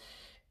 Because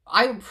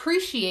I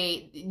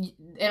appreciate,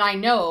 and I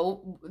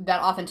know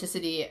that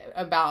authenticity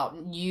about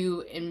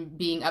you and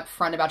being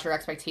upfront about your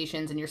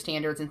expectations and your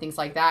standards and things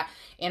like that.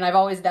 And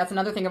that's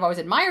another thing I've always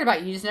admired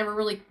about you. You just never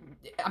really,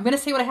 I'm going to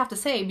say what I have to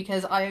say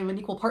because I am an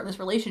equal part in this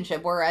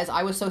relationship. Whereas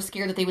I was so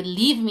scared that they would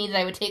leave me that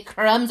I would take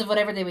crumbs of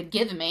whatever they would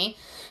give me.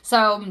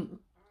 So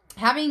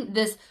having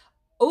this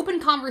open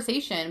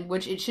conversation,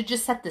 which it should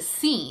just set the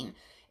scene.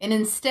 And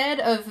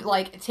instead of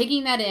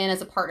taking that in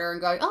as a partner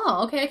and going,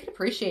 oh, okay, I can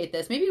appreciate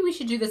this. Maybe we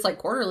should do this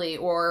quarterly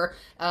or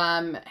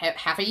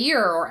half a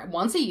year or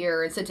once a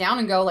year, and sit down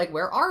and go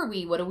where are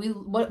we?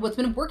 What's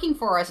been working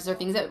for us? Is there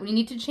things that we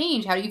need to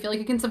change? How do you feel like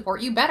it can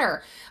support you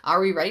better? Are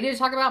we ready to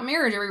talk about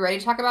marriage? Are we ready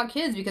to talk about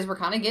kids? Because we're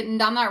kind of getting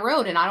down that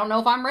road, and I don't know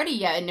if I'm ready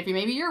yet. And if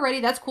maybe you're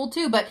ready, that's cool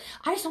too. But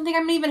I just don't think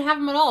I'm gonna even have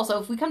them at all.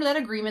 So if we come to that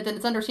agreement, then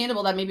it's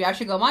understandable that maybe I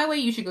should go my way,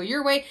 you should go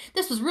your way.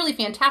 This was really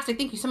fantastic.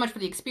 Thank you so much for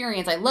the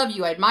experience. I love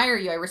you. I admire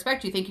you. I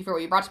respect you. Thank you for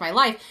what you brought to my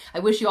life. I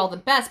wish you all the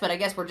best, but I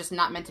guess we're just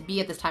not meant to be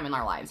at this time in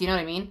our lives. You know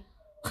what I mean?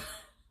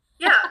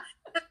 Yeah.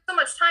 So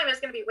much time is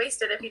going to be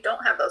wasted if you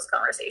don't have those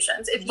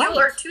conversations. If you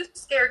are too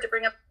scared to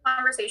bring up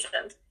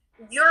conversations,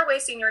 you're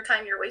wasting your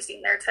time. You're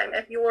wasting their time.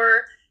 If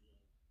you're,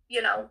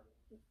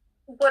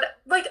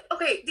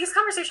 okay, these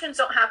conversations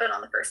don't happen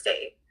on the first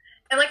date.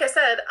 And like I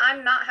said,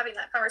 I'm not having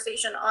that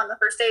conversation on the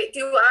first date.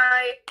 Do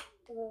I,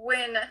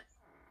 when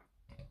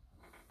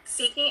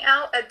seeking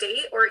out a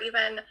date or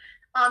even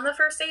on the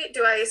first date,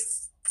 do I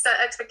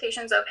set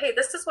expectations of, hey,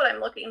 this is what I'm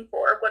looking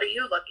for. What are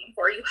you looking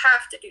for? You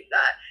have to do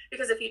that.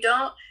 Because if you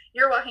don't,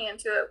 you're walking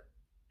into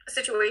a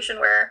situation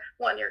where,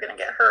 one, you're going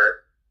to get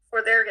hurt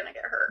or they're going to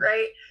get hurt,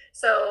 right?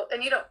 So,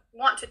 and you don't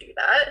want to do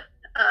that.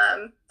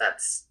 I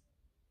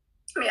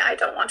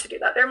don't want to do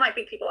that. There might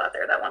be people out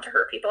there that want to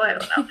hurt people. I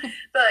don't know.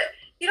 But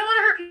you don't want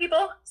to hurt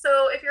people.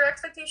 So if your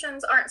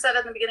expectations aren't set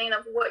at the beginning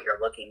of what you're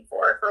looking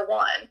for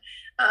one,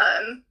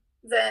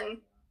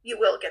 then you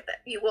will get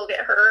that. You will get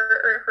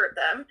hurt or hurt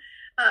them.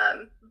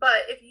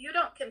 But if you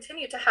don't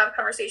continue to have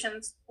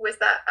conversations with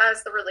that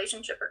as the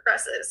relationship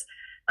progresses,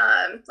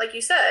 like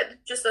you said,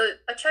 just a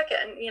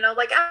check-in,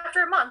 like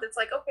after a month, it's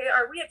like, okay,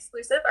 are we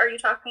exclusive? Are you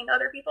talking to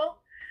other people?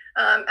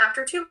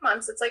 After 2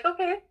 months, it's like,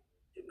 okay,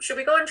 should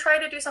we go and try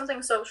to do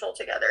something social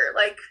together?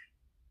 Like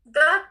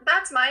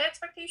that's my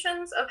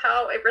expectations of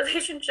how a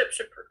relationship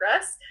should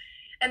progress.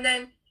 And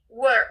then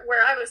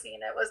where I was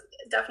seeing it was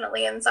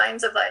definitely in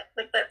signs of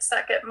like that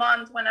second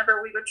month,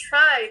 whenever we would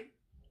try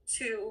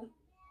to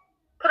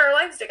put our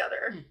lives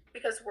together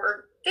because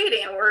we're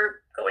dating,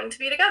 we're going to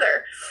be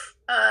together.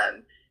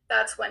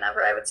 That's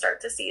whenever I would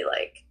start to see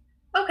like,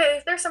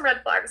 okay, there's some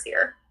red flags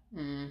here.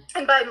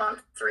 And by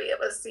month 3, it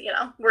was,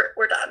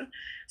 we're done.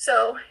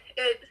 So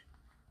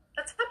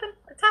it's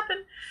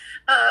happened.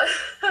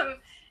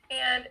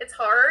 And it's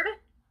hard.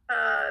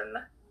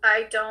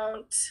 I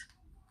don't,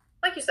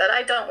 like you said,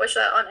 I don't wish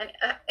that on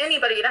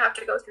anybody to have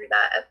to go through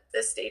that at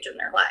this stage in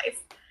their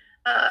life.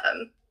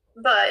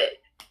 But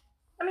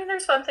I mean,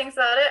 there's fun things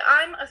about it.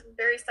 I'm a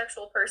very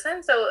sexual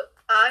person, so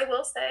I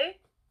will say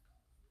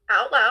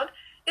out loud,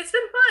 it's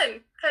been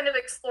fun kind of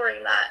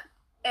exploring that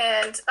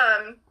and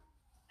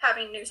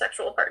having new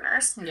sexual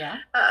partners. Yeah.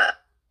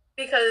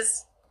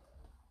 Because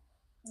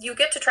you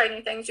get to try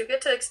new things, you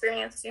get to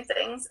experience new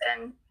things,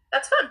 and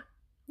that's fun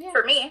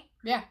for me.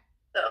 Yeah.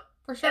 So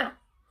for sure. Yeah.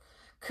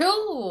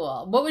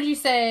 Cool. What would you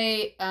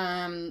say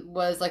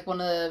was like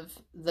one of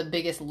the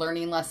biggest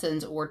learning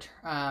lessons or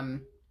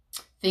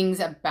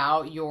things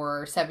about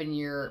your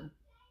 7-year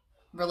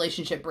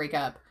relationship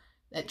breakup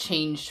that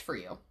changed for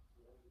you?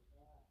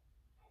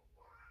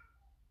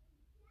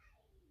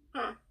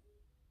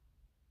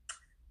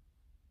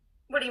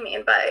 What do you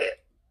mean by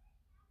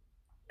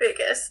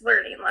biggest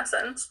learning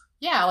lessons?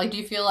 Yeah, like do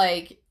you feel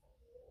like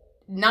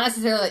not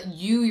necessarily that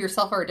you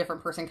yourself are a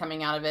different person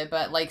coming out of it,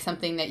 but like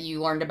something that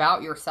you learned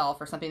about yourself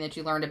or something that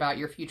you learned about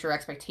your future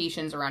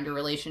expectations around your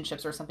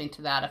relationships or something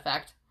to that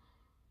effect?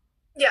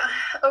 Yeah.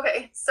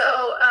 Okay.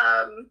 So,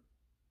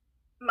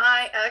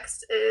 my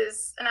ex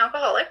is an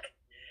alcoholic,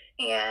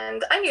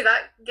 and I knew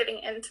that getting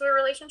into a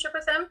relationship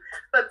with him,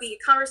 but the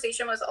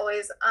conversation was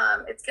always,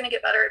 it's going to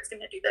get better. It's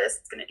going to do this.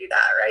 It's going to do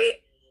that.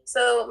 Right.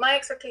 So my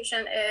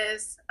expectation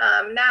is,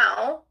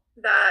 now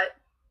that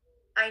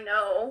I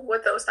know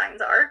what those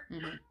signs are,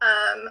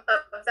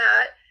 of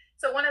that.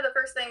 So one of the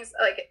first things,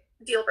 like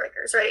deal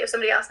breakers, right? If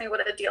somebody asks me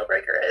what a deal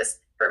breaker is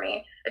for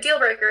me, a deal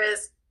breaker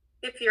is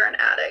if you're an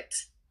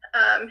addict,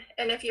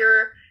 and if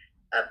you're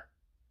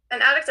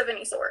an addict of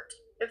any sort,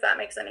 if that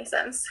makes any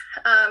sense,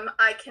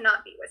 I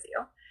cannot be with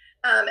you.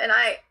 And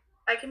I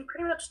can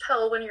pretty much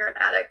tell when you're an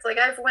addict. Like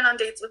I've went on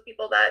dates with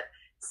people that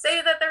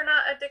say that they're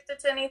not addicted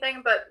to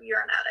anything, but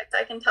you're an addict.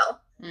 I can tell.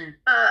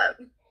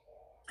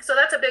 So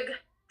that's a big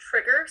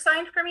trigger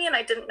sign for me, and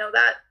I didn't know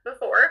that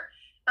before.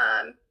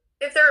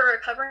 If they're a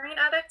recovering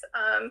addict,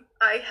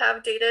 I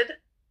have dated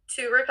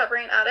 2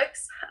 recovering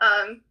addicts,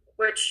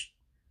 which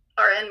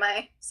are in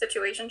my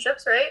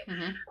situationships, right?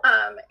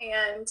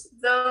 And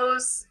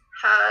those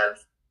have,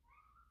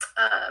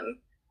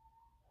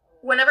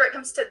 whenever it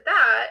comes to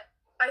that,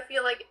 I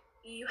feel like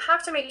you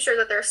have to make sure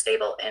that they're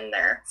stable in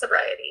their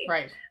sobriety.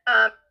 Right.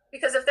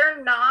 Because if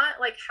they're not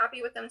like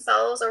happy with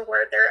themselves or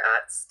where they're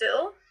at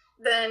still,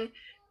 then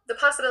the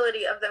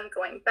possibility of them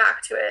going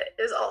back to it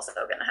is also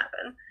going to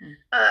happen.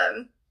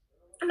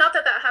 Not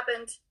that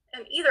happened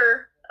in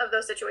either of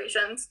those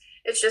situations.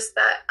 It's just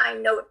that I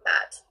know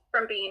that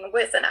from being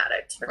with an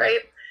addict,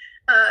 right?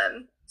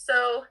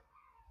 So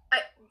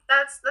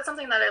that's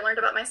something that I learned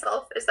about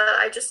myself, is that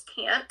I just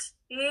can't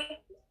be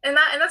in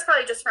that. And that's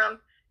probably just from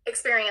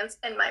experience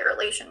in my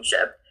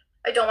relationship.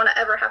 I don't want to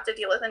ever have to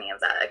deal with any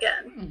of that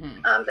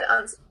again.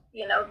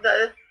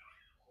 The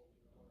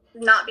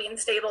not being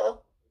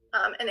stable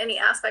in any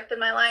aspect in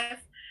my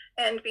life,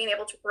 and being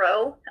able to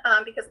grow,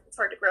 because it's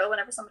hard to grow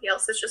whenever somebody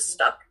else is just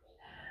stuck.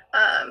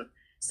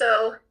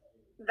 So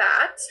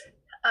that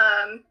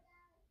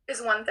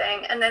is one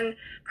thing. And then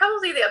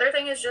probably the other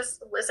thing is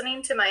just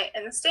listening to my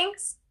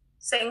instincts.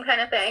 Same kind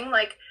of thing,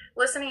 like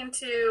listening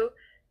to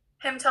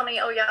him tell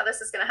me, oh yeah,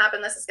 this is going to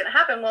happen. This is going to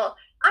happen. Well,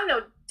 I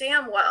know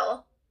damn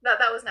well that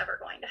was never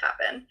going to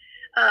happen.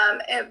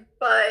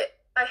 But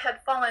I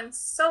had fallen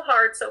so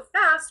hard, so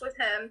fast with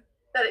him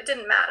that it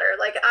didn't matter.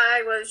 Like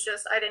I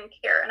didn't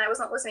care, and I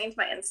wasn't listening to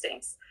my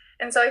instincts.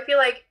 And so I feel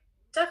like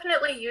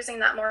definitely using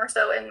that more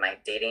so in my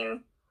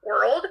dating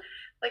world.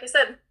 Like I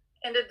said,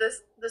 ended the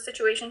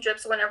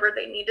situationships whenever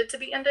they needed to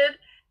be ended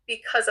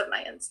because of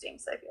my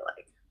instincts, I feel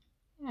like.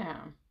 Yeah.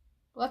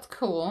 Well, that's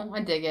cool.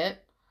 I dig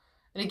it.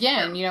 And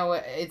again,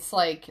 it's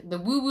like the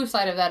woo-woo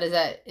side of that is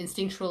that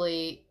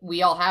instinctually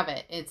we all have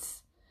it.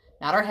 It's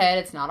not our head,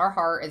 it's not our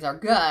heart, it's our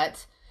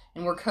gut.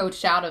 And we're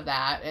coached out of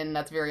that. And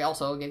that's very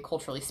also, again,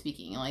 culturally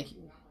speaking, like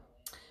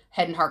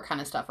head and heart kind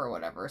of stuff or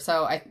whatever.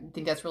 So I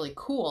think that's really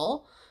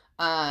cool.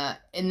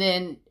 And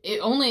then it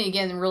only,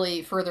 again,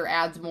 really further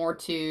adds more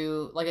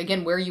to, like,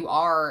 again, where you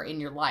are in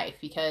your life.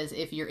 Because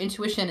if your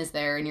intuition is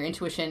there and your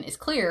intuition is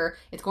clear,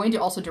 it's going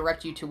to also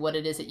direct you to what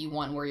it is that you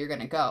want and where you're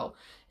going to go.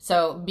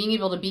 So being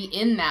able to be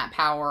in that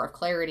power of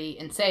clarity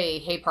and say,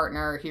 hey,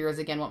 partner, here's,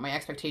 again, what my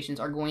expectations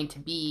are going to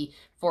be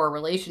for a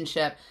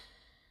relationship.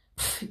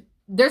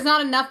 There's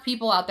not enough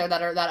people out there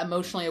that are that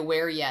emotionally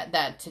aware yet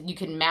that you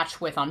can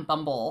match with on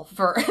Bumble.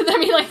 For, I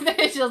mean, like,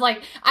 it's just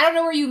like, I don't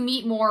know where you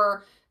meet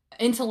more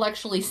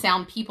intellectually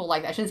sound people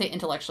like that. I shouldn't say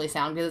intellectually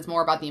sound because it's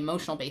more about the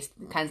emotional based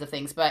kinds of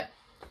things, but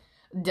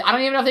I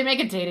don't even know if they make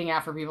a dating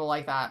app for people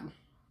like that.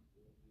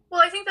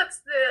 Well, I think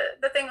that's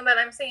the thing that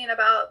I'm saying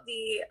about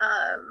the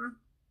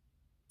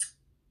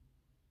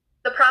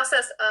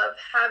process of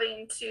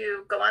having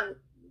to go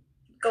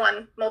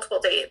on multiple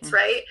dates,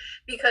 right?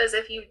 Because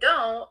if you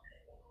don't,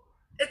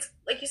 it's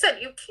like you said,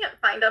 you can't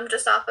find them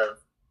just off of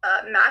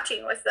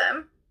matching with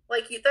them.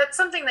 Like, that's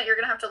something that you're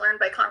going to have to learn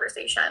by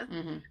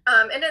conversation.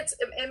 And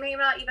it may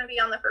not even be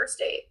on the first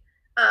date.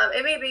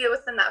 It may be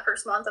within that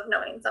first month of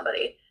knowing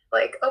somebody.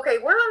 Like, okay,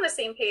 we're on the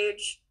same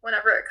page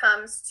whenever it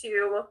comes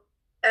to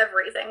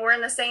everything. We're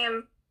in the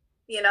same,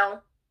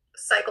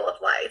 cycle of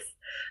life.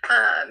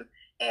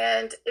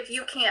 And if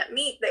you can't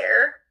meet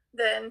there,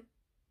 then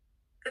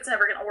it's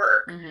never going to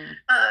work.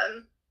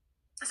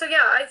 So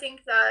yeah, I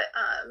think that,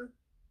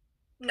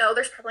 no,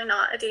 there's probably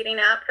not a dating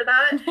app for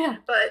that,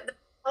 but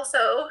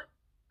also,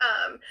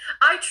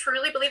 I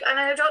truly believe, and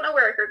I don't know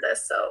where I heard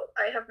this, so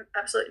I have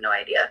absolutely no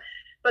idea,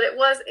 but it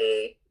was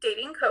a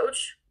dating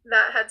coach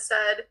that had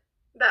said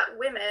that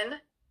women,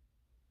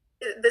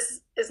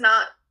 this is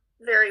not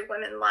very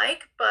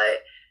women-like,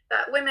 but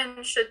that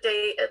women should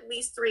date at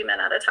least 3 men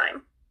at a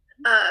time.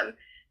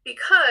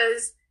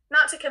 Because,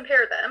 not to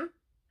compare them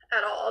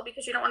at all,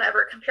 because you don't want to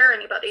ever compare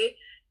anybody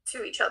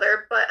to each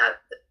other, but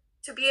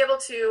to be able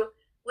to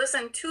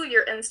listen to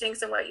your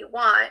instincts and what you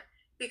want,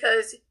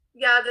 because,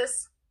 yeah,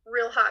 this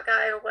real hot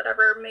guy or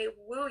whatever may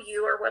woo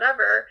you or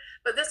whatever,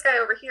 but this guy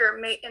over here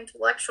may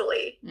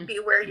intellectually be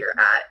where you're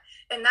at,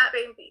 and that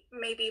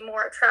may be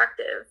more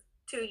attractive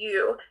to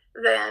you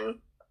than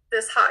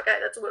this hot guy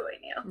that's wooing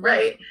you,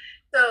 right?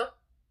 So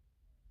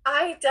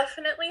I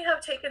definitely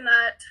have taken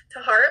that to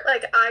heart.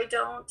 Like,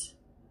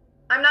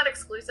 I'm not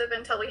exclusive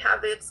until we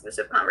have the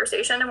exclusive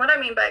conversation. And what I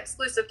mean by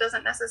exclusive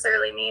doesn't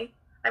necessarily mean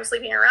I'm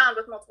sleeping around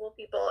with multiple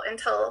people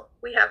until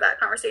we have that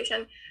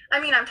conversation. I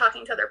mean, I'm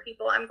talking to other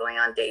people, I'm going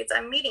on dates,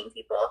 I'm meeting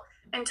people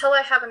until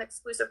I have an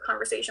exclusive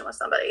conversation with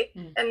somebody.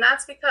 And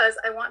that's because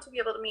I want to be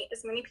able to meet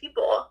as many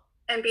people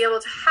and be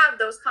able to have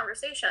those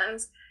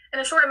conversations in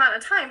a short amount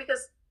of time,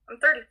 because I'm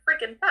 30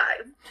 freaking 5.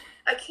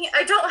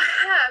 I don't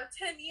have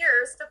 10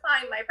 years to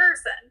find my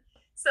person.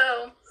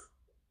 So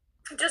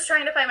I'm just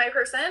trying to find my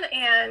person.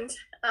 And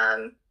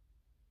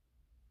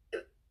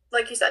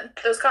like you said,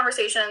 those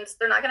conversations,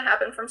 they're not going to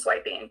happen from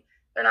swiping.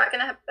 They're not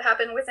going to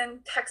happen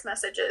within text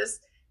messages.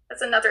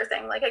 That's another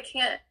thing. Like, I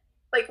can't,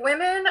 like,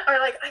 women are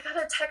like, I got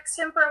to text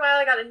him for a while.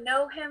 I got to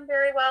know him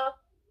very well.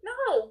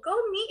 No, go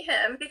meet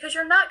him, because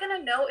you're not going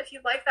to know if you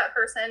like that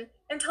person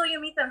until you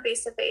meet them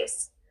face to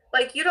face.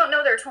 Like, you don't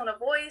know their tone of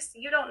voice.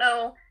 You don't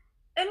know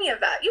any of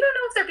that. You don't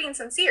know if they're being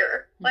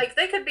sincere. Like,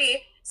 they could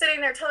be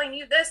sitting there telling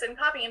you this and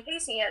copy and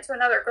pasting it to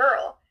another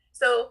girl.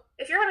 So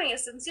if you're having a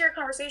sincere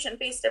conversation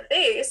face to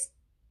face,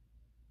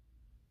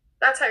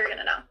 that's how you're going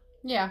to know.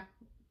 Yeah.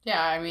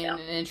 I mean,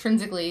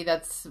 intrinsically,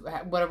 that's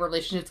what a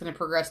relationship's going to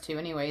progress to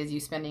anyway, is you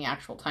spending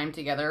actual time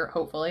together,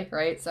 hopefully,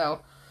 right?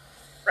 So,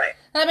 right.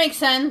 That makes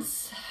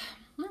sense.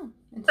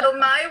 So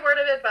my word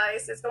of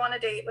advice is go on a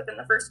date within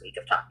the first week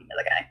of talking to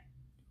the guy.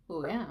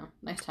 Oh, yeah.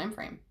 Nice time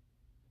frame.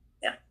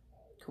 Yeah.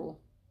 Cool.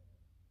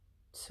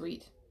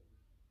 Sweet.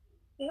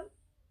 Yeah.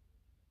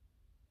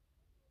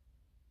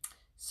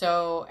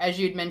 So, as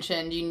you'd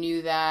mentioned, you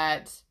knew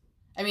that,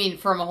 I mean,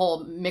 from a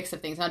whole mix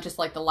of things, not just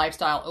like the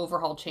lifestyle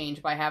overhaul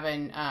change by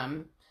having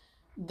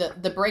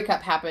the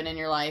breakup happen in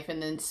your life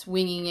and then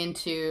swinging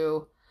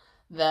into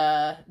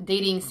the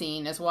dating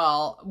scene as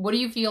well. What do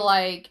you feel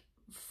like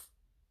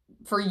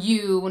for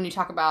you when you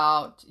talk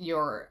about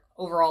your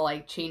overall,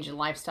 like, change in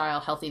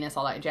lifestyle, healthiness,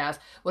 all that jazz?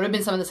 What have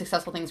been some of the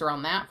successful things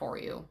around that for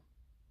you?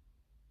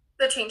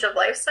 The change of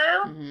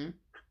lifestyle?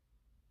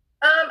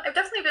 I've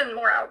definitely been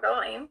more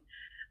outgoing.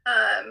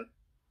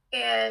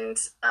 And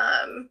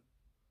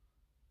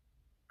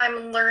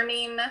I'm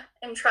learning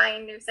and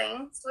trying new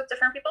things with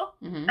different people.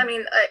 I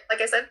mean,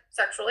 like I said,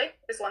 sexually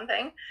is one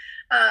thing.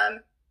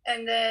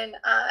 And then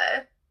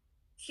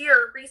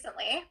here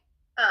recently,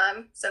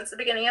 since the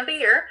beginning of the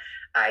year,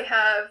 I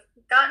have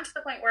gotten to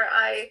the point where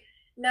I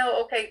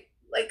know, okay,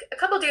 like a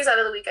couple of days out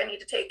of the week, I need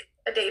to take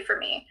a day for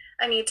me.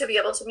 I need to be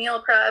able to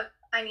meal prep.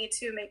 I need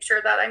to make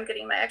sure that I'm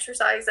getting my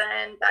exercise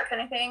in, that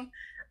kind of thing.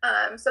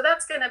 So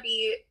that's going to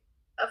be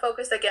a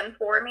focus again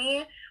for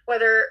me,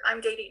 whether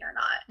I'm dating or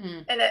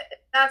not. And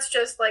that's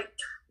just like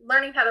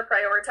learning how to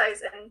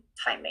prioritize and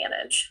time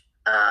manage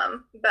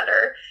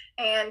better,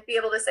 and be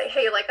able to say,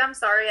 hey, like, I'm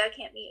sorry, I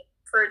can't meet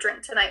for a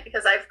drink tonight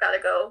because I've got to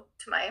go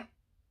to my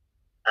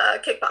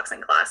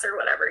kickboxing class or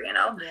whatever, you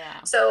know?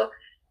 Yeah. So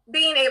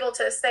being able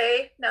to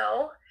say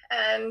no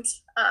and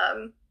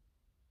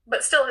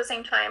but still at the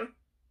same time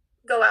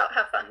go out,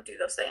 have fun, do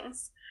those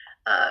things.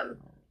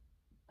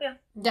 Yeah.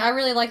 Yeah, I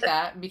really like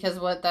that, because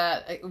what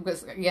that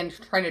was, again,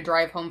 trying to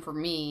drive home for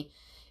me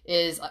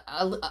is,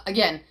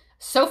 again,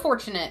 so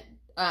fortunate.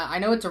 I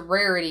know it's a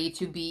rarity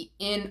to be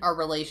in a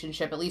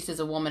relationship, at least as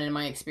a woman in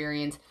my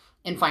experience,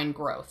 and find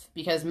growth,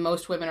 because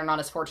most women are not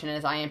as fortunate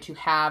as I am to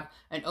have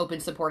an open,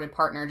 supported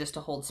partner just to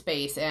hold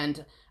space.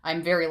 And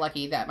I'm very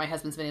lucky that my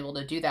husband's been able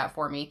to do that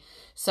for me.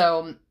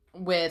 So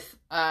with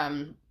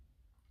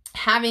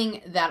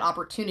having that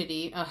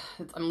opportunity,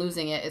 I'm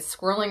losing it. It's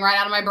squirreling right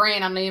out of my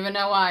brain. I don't even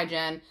know why,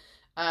 Jen.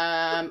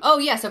 Oh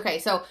yes, okay.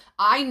 So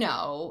I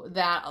know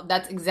that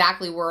that's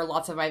exactly where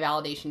lots of my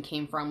validation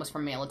came from, was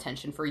from male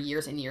attention for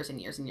years and years and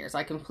years and years.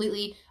 I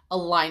completely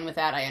align with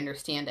that. I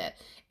understand it.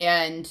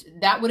 And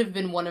that would have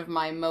been one of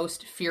my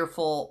most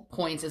fearful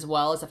points, as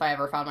well, as if I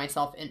ever found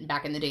myself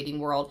back in the dating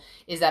world,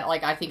 is that,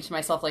 like, I think to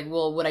myself, like,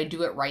 well, would I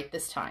do it right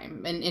this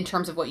time? And in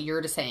terms of what you're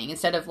just saying,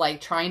 instead of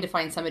like trying to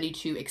find somebody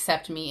to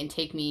accept me and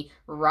take me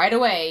right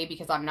away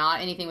because I'm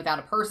not anything without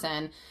a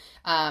person,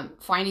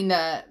 finding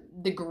the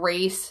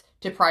grace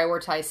to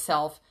prioritize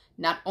self,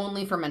 not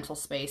only for mental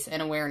space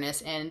and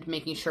awareness and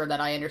making sure that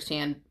I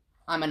understand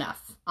I'm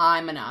enough,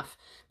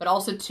 but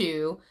also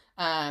to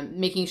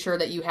making sure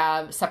that you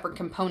have separate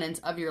components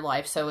of your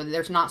life, so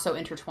there's not so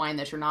intertwined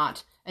that you're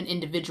not an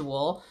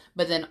individual,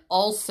 but then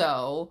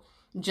also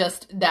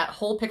just that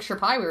whole picture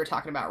pie we were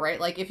talking about, right?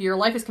 Like, if your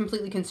life is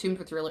completely consumed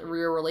with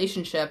your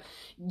relationship,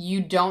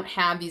 you don't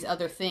have these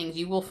other things,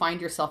 you will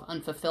find yourself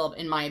unfulfilled,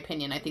 in my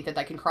opinion. I think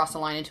that can cross a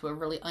line into a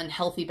really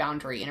unhealthy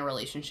boundary in a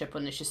relationship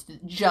when it's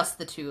just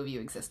the two of you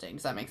existing.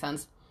 Does that make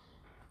sense?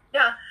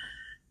 Yeah.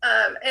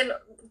 And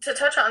to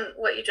touch on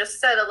what you just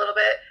said a little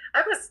bit,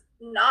 I was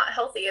not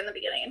healthy in the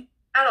beginning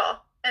at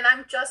all. And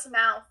I'm just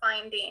now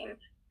finding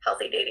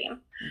healthy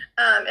dating.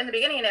 In the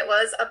beginning, it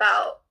was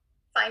about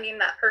finding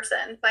that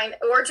person,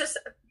 or just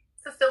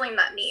fulfilling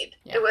that need.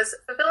 Yeah. It was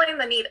fulfilling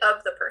the need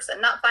of the person,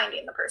 not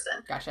finding the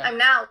person. Gotcha. I'm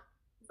now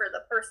for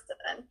the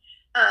person.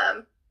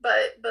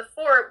 But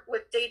before,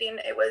 with dating,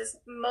 it was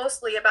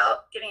mostly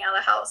about getting out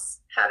of the house,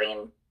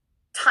 having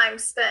time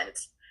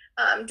spent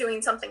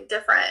doing something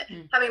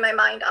different, having my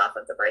mind off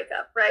of the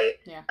breakup, right?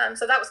 Yeah.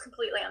 So that was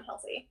completely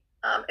unhealthy.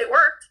 It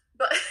worked,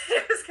 but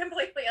it was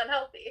completely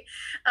unhealthy.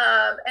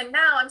 And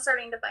now I'm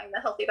starting to find the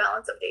healthy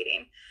balance of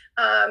dating.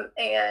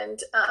 And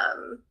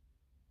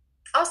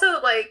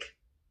also, like,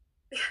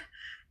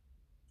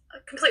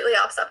 completely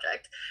off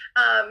subject.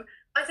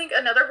 I think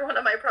another one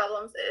of my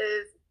problems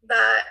is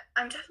that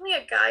I'm definitely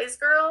a guy's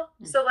girl.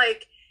 So,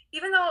 like,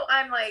 even though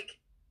I'm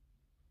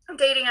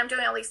dating, I'm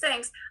doing all these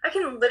things, I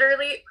can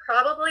literally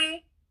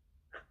probably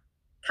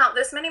count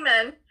this many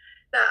men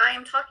that I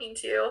am talking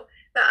to,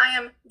 that I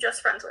am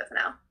just friends with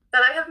now,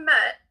 that I have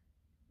met,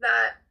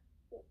 that,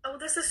 oh,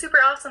 this is super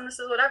awesome, this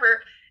is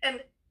whatever,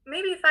 and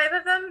maybe 5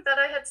 of them that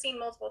I had seen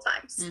multiple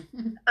times.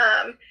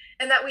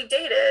 And that we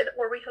dated,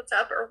 or we hooked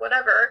up, or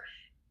whatever,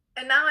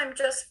 and now I'm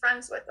just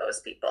friends with those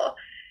people.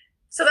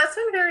 So that's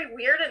been very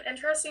weird and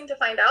interesting to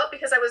find out,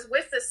 because I was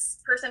with this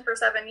person for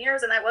 7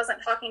 years and I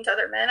wasn't talking to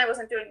other men. I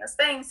wasn't doing this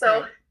thing.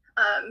 So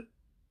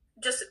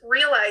just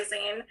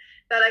realizing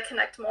that I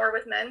connect more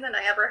with men than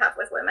I ever have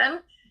with women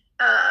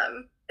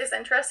is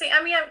interesting.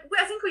 I mean,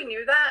 I think we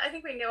knew that. I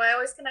think we knew I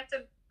always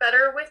connected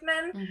better with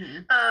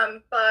men.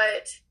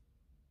 But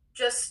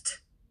just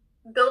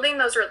building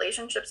those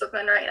relationships with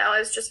men right now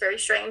is just very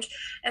strange.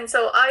 And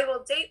so I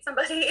will date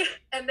somebody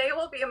and they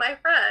will be my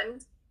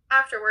friend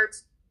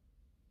afterwards.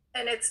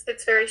 And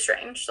it's very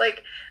strange.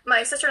 Like,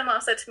 my sister-in-law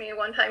said to me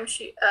one time,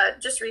 she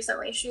just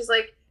recently, she's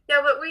like, yeah,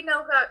 but we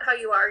know how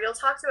you are. You'll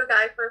talk to a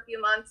guy for a few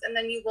months and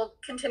then you will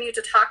continue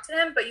to talk to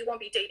him, but you won't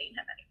be dating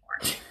him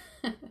anymore.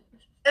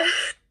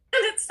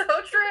 And it's so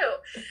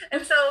true.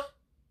 And so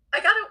I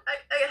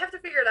have to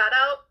figure that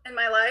out in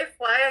my life,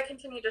 why I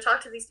continue to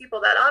talk to these people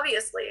that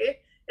obviously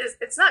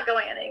it's not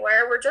going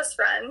anywhere. We're just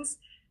friends.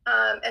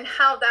 And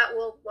how that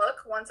will look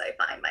once I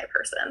find my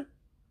person.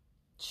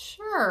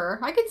 Sure.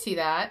 I could see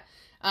that.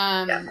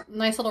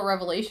 Nice little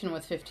revelation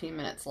with 15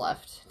 minutes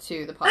left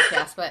to the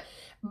podcast,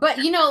 but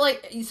you know,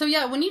 like, so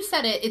yeah, when you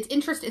said it, it's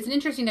an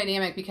interesting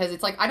dynamic, because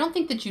it's like, I don't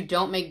think that you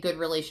don't make good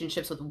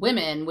relationships with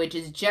women, which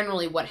is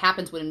generally what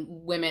happens when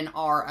women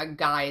are a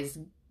guy's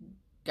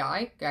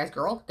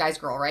girl,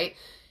 right?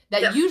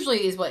 That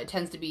usually is what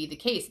tends to be the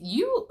case.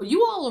 You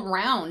all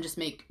around just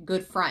make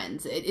good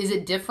friends. Is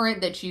it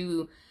different that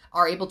you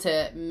are able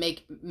to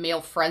make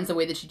male friends the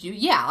way that you do?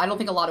 Yeah, I don't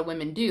think a lot of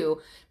women do,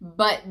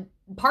 but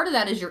part of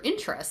that is your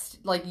interest.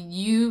 Like,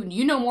 you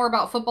know more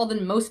about football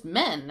than most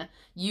men.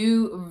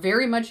 You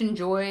very much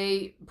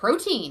enjoy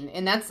protein,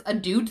 and that's a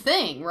dude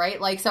thing, right?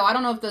 Like, so I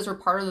don't know if those are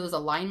part of those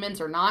alignments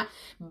or not,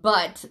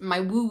 but my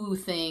woo-woo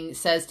thing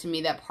says to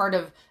me that part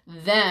of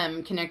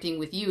them connecting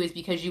with you is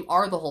because you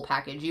are the whole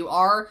package.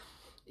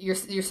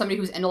 you're somebody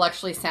who's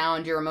intellectually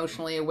sound, you're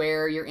emotionally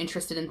aware, you're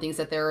interested in things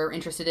that they're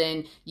interested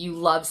in, you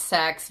love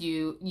sex,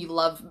 you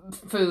love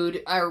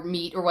food or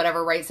meat or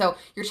whatever, right? So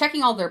you're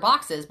checking all their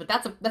boxes, but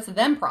that's a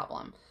them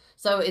problem.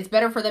 So it's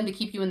better for them to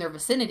keep you in their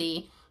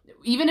vicinity,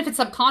 even if it's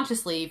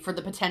subconsciously, for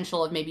the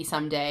potential of maybe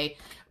someday,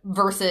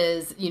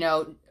 versus,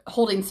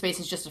 holding space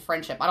is just a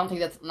friendship. I don't think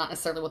that's not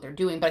necessarily what they're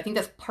doing, but I think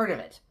that's part of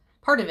it.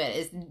 Part of it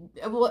is,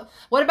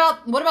 what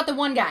about the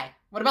one guy?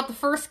 What about the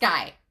first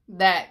guy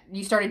that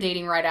you started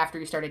dating right after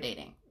you started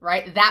dating,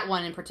 right? That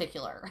one in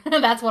particular.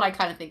 That's what I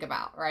kind of think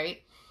about,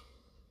 right?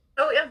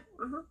 Oh, yeah.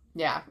 Mm-hmm.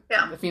 Yeah.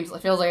 Yeah. It feels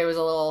like it was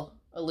a little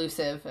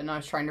elusive, and I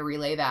was trying to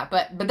relay that.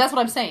 But that's what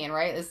I'm saying,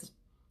 right?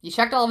 You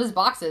checked all of his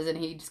boxes, and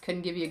he just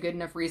couldn't give you a good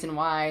enough reason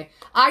why.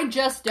 I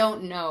just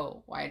don't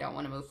know why I don't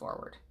want to move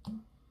forward.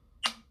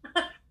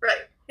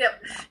 Right.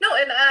 Yep. No,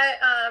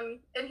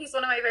 and he's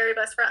one of my very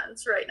best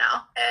friends right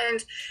now.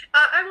 And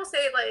I will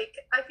say, like,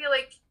 I feel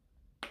like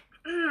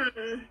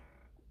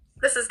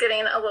this is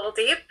getting a little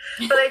deep,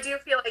 but I do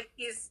feel like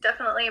he's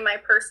definitely my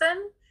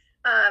person,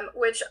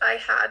 which I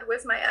had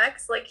with my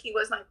ex. Like, he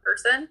was my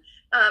person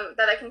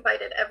that I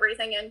confided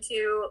everything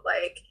into.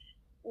 Like,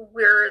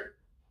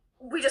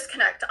 we just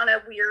connect on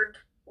a weird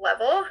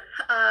level.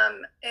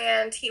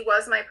 And he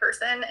was my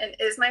person and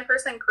is my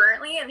person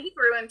currently, and he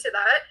grew into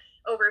that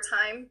over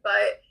time.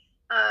 But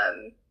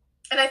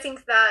and I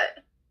think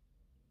that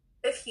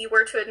if he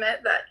were to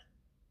admit that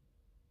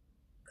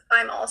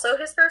I'm also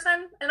his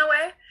person in a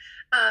way,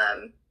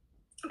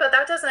 but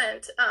that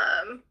doesn't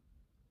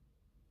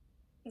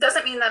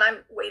mean that I'm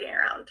waiting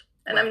around,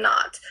 and right. I'm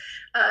not.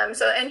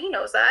 And he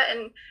knows that,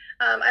 and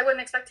I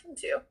wouldn't expect him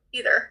to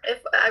either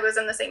if I was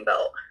in the same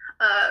boat.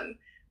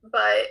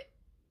 But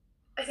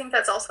I think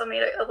that's also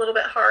made it a little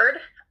bit hard.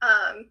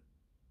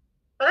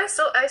 But I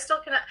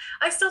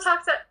still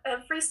talk to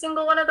every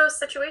single one of those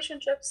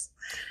situationships,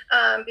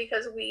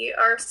 because we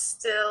are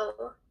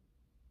still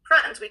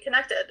friends. We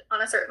connected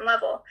on a certain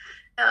level.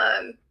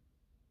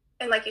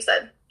 And like you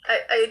said,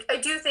 I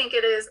do think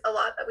it is a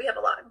lot that we have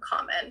a lot in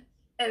common.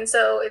 And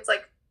so it's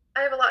like,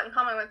 I have a lot in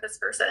common with this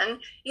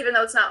person, even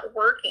though it's not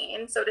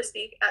working, so to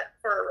speak,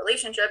 for a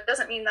relationship,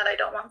 doesn't mean that I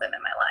don't want them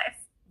in my life.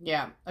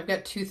 Yeah. I've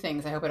got two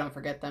things. I hope I don't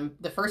forget them.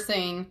 The first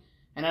thing,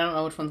 and I don't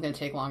know which one's going to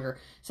take longer.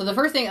 So the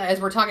first thing, as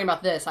we're talking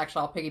about this,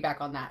 actually, I'll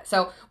piggyback on that.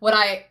 So what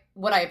I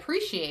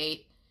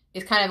appreciate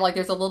is kind of like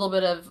there's a little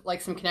bit of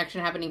like some connection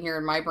happening here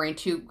in my brain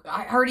too.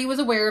 I already was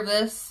aware of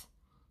this,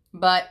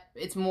 but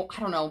it's more,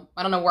 I don't know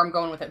where I'm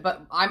going with it,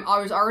 but I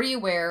was already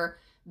aware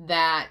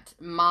that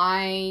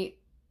my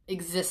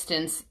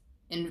existence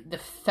in the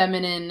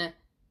feminine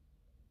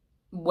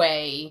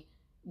way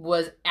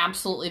was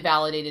absolutely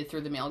validated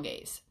through the male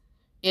gaze.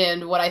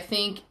 And what I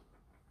think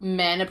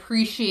men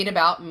appreciate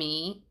about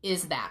me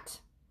is that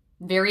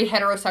very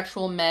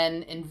heterosexual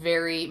men and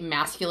very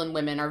masculine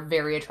women are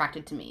very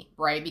attracted to me,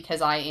 right?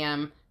 Because I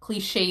am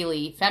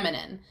clichély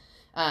feminine,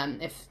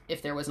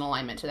 if there was an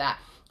alignment to that.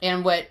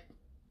 And what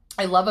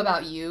I love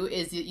about you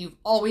is that you've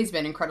always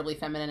been incredibly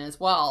feminine as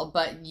well,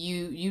 but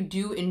you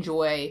do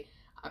enjoy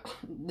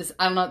this,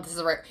 I don't know if this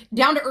is right,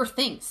 down to earth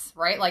things,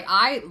 right? Like,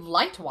 I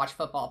like to watch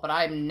football, but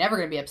I'm never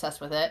going to be obsessed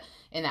with it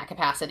in that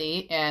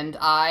capacity, and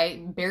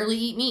I barely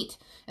eat meat.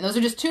 And those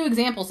are just two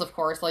examples, of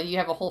course. Like, you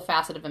have a whole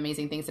facet of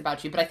amazing things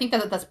about you, but I think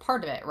that that's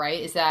part of it,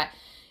 right? Is that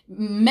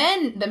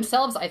men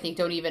themselves, I think,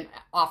 don't even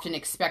often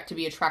expect to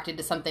be attracted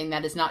to something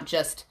that is not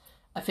just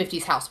a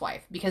 50s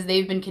housewife, because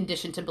they've been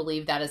conditioned to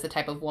believe that is the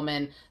type of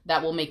woman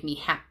that will make me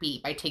happy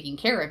by taking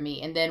care of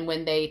me. And then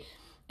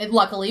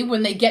luckily,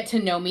 when they get to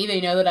know me, they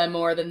know that I'm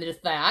more than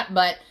just that.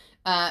 But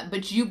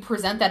you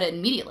present that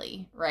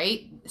immediately,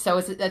 right?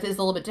 So that is a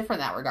little bit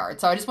different in that regard.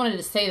 So I just wanted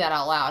to say that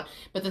out loud.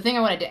 But the thing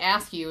I wanted to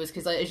ask you is,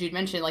 because as you'd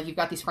mentioned, like, you've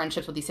got these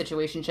friendships with these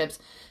situationships,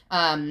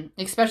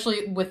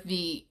 especially with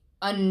the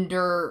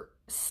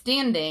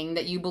understanding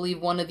that you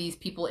believe one of these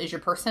people is your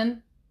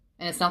person,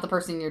 and it's not the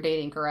person you're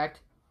dating,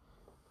 correct?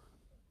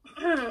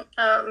 No.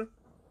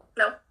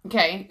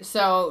 Okay,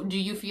 so do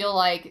you feel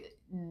like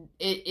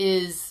it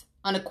is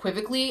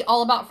unequivocally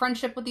all about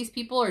friendship with these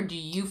people, or do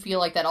you feel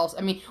like that also,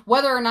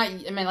 whether or not,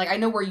 like, I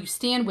know where you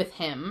stand with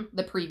him,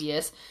 the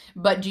previous,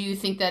 but do you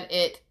think that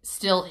it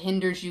still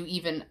hinders you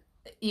even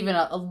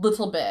a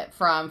little bit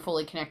from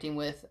fully connecting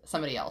with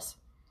somebody else?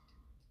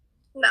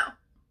 No.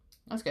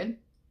 That's good.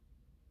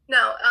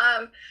 No.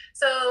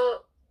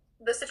 So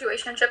the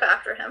situationship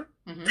after him,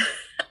 mm-hmm.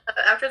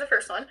 After the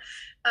first one,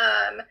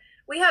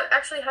 we had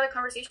actually had a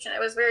conversation. It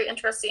was very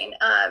interesting.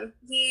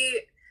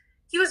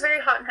 He was very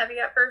hot and heavy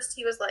at first.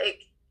 He was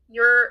like,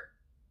 "You're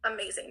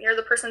amazing. You're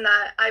the person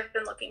that I've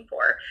been looking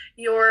for.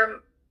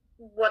 You're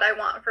what I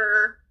want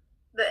for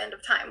the end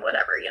of time,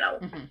 whatever,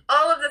 mm-hmm.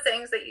 all of the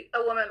things that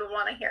a woman would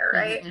want to hear,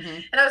 right?"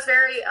 Mm-hmm. And I was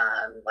very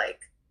like,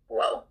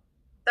 "Whoa,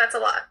 that's a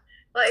lot.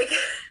 Like,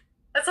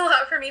 that's a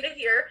lot for me to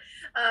hear."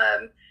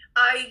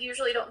 I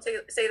usually don't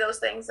say those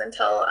things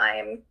until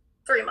I'm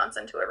 3 months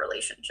into a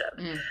relationship.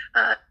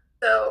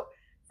 So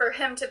for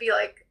him to be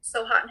like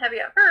so hot and heavy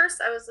at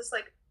first, I was just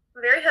like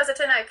very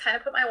hesitant. I kind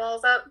of put my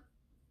walls up,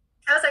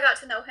 as I got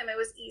to know him, it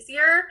was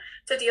easier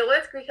to deal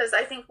with, because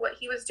I think what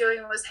he was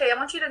doing was, hey, I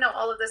want you to know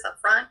all of this up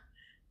front,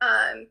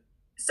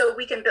 so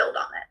we can build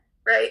on it,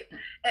 right?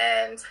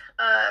 And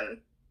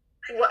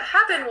what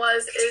happened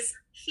is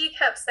he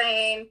kept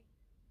saying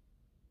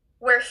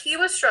where he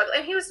was struggling,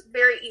 and he was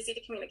very easy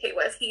to communicate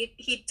with.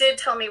 He did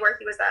tell me where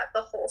he was at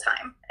the whole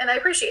time, and I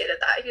appreciated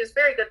that. He was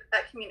very good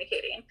at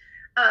communicating.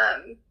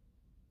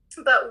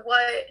 But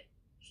what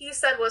he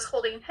said was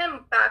holding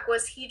him back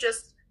was he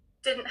just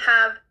didn't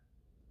have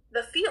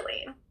the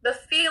feeling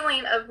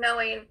of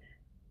knowing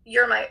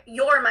you're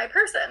my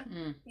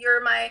person.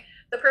 You're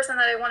the person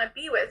that I want to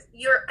be with.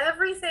 You're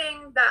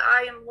everything that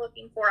I am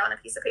looking for on a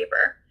piece of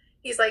paper.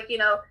 He's like,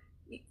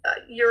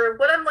 you're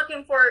what I'm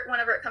looking for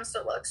whenever it comes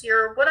to looks.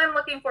 You're what I'm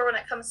looking for when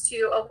it comes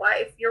to a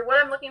wife. You're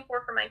what I'm looking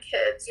for my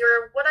kids.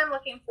 You're what I'm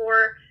looking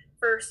for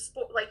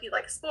like you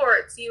like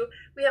sports.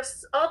 We have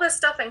all this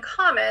stuff in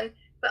common,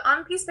 but on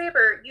a piece of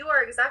paper, you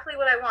are exactly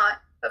what I want.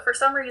 But for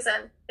some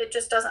reason, it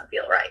just doesn't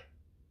feel right.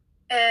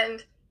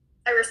 And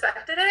I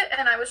respected it,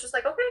 and I was just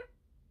like, okay,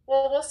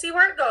 well, we'll see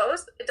where it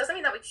goes. It doesn't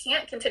mean that we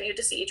can't continue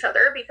to see each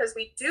other, because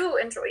we do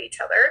enjoy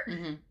each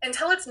other.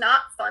 Until it's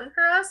not fun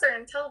for us, or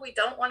until we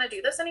don't want to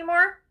do this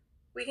anymore,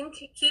 we can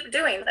keep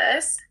doing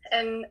this.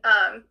 And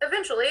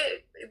eventually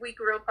we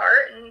grew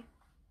apart, and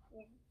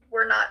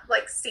we're not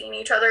like seeing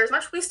each other as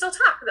much. We still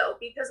talk though,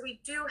 because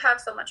we do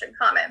have so much in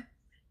common.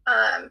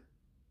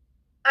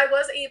 I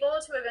was able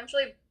to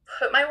eventually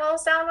put my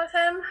walls down with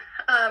him,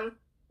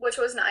 which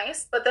was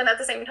nice. But then at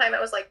the same time, it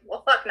was like,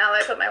 well, fuck, now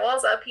that I put my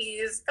walls up,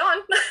 he's gone.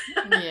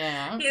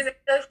 Yeah. He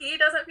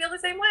doesn't feel the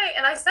same way.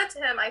 And I said to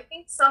him, I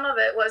think some of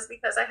it was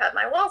because I had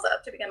my walls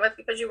up to begin with,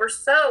 because you were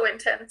so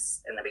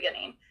intense in the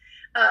beginning.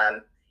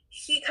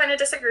 He kind of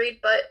disagreed,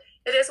 but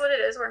it is what it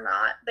is. We're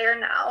not there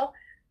now.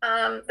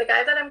 The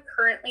guy that I'm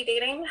currently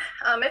dating,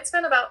 it's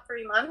been about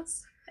 3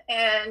 months,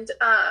 and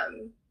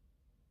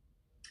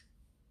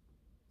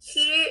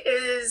he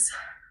is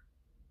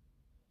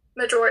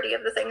majority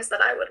of the things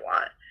that I would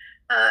want.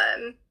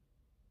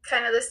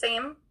 Kind of the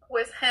same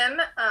with him,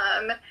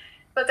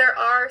 but there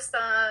are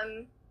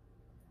some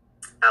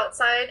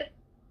outside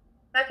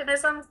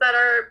mechanisms that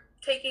are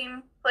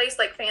taking place,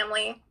 like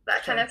family,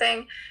 that kind of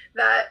thing,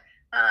 that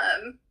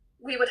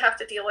we would have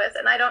to deal with.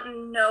 And I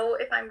don't know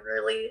if I'm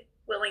really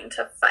willing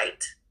to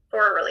fight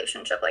for a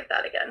relationship like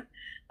that again.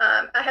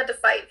 I had to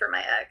fight for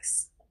my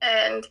ex,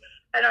 and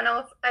I don't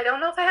know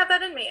if I have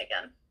that in me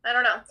again. I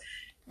don't know.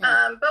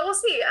 But we'll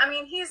see. I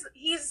mean,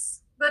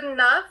 he's good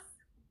enough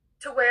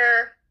to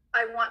where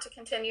I want to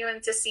continue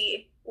and to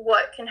see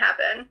what can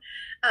happen.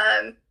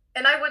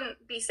 And I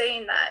wouldn't be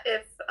saying that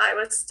if I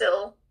was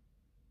still,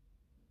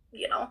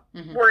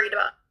 worried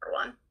about number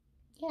one.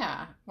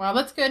 Yeah. Well,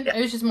 that's good. Yeah.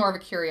 It was just more of a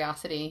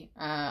curiosity.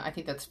 I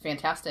think that's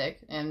fantastic.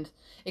 And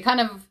it kind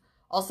of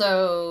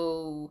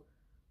also,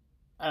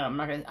 I'm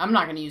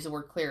not gonna use the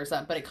word clears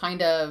up, but it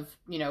kind of,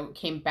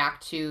 came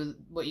back to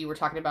what you were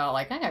talking about,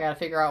 like, hey, I gotta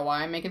figure out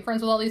why I'm making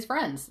friends with all these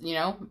friends,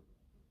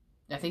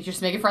 I think you're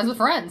just making friends with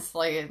friends.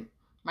 Like, it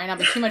might not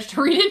be too much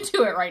to read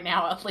into it right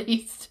now, at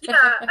least. Yeah,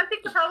 I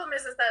think the problem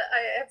is that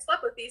I have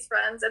slept with these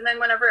friends, and then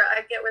whenever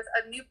I get with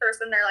a new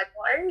person, they're like,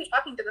 why are you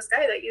talking to this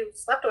guy that you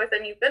slept with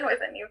and you've been with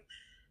and you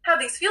have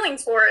these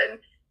feelings for? And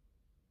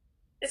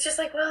it's just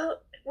like,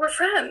 well, we're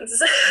friends.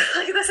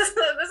 Like, this is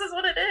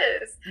what it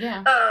is.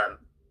 Yeah.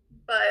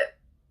 But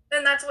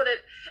then that's what it,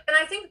 and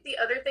I think the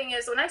other thing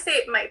is, when I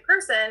say my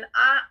person,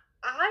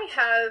 I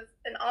have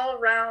an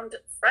all-around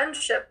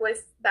friendship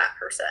with that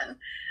person.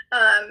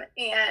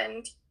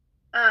 And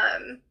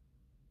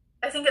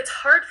I think it's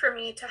hard for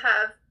me to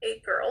have a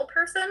girl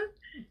person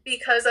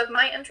because of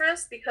my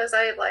interests, because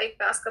I like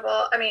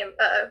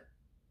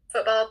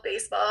football,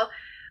 baseball.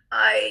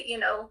 I,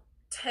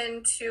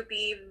 tend to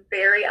be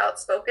very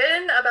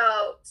outspoken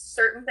about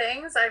certain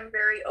things. I'm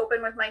very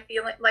open with my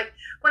feelings. Like,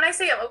 when I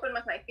say I'm open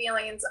with my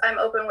feelings, I'm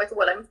open with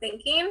what I'm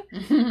thinking.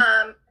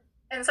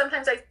 And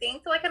sometimes I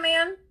think like a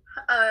man.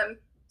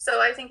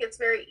 So I think it's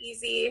very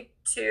easy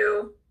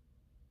to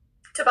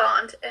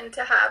bond and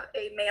to have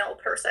a male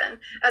person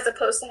as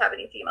opposed to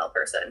having a female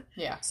person.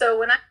 Yeah. So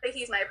when I say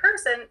he's my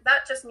person,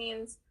 that just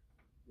means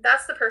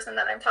that's the person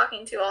that I'm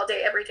talking to all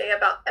day, every day,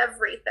 about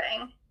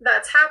everything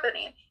that's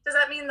happening. Does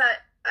that mean that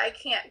I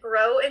can't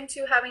grow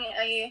into having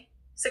a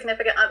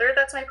significant other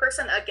that's my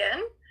person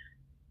again?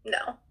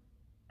 No.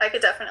 I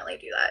could definitely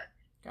do that.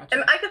 Gotcha.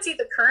 And I could see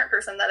the current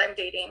person that I'm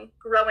dating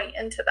growing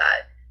into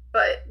that,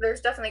 but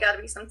there's definitely got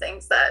to be some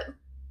things that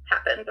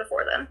happen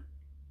before then.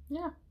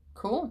 Yeah.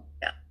 Cool.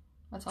 Yeah.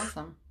 That's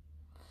awesome.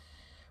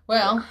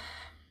 Well,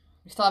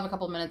 we still have a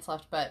couple minutes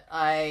left, but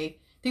I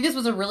think this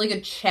was a really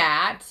good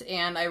chat,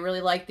 and I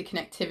really like the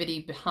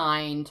connectivity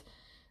behind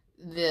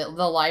the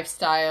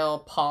lifestyle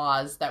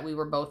pause that we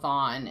were both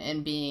on,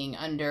 and being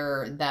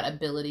under that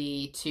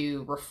ability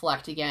to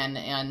reflect again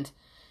and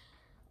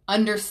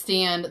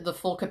understand the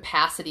full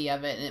capacity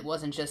of it. And it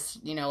wasn't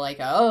just, like,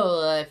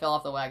 oh, I fell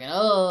off the wagon.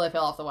 Oh, I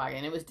fell off the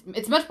wagon.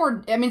 It's much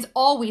more, it's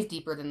always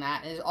deeper than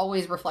that. It's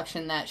always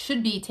reflection that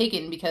should be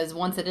taken, because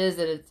once it is,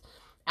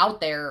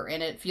 out there,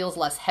 and it feels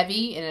less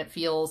heavy, and it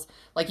feels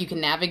like you can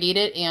navigate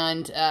it,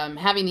 and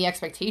having the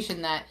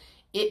expectation that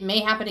it may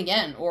happen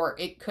again, or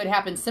it could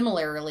happen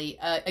similarly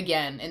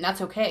again, and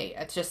that's okay.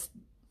 It's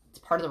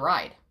part of the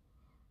ride.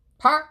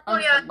 Part of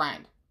the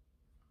ride.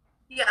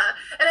 Yeah,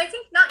 and I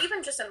think not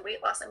even just in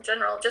weight loss in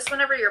general, just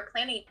whenever you're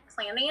planning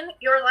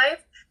your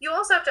life, you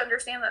also have to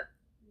understand that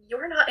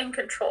you're not in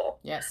control.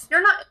 Yes.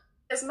 You're not,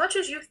 as much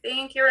as you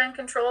think you're in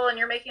control and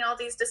you're making all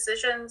these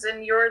decisions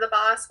and you're the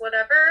boss,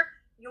 whatever,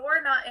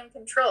 you're not in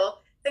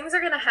control. Things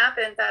are going to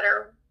happen that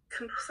are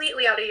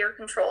completely out of your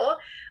control.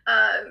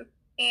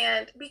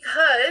 And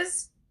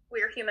because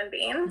we're human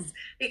beings,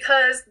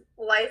 because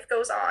life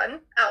goes on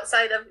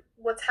outside of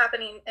what's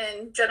happening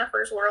in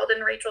Jennifer's world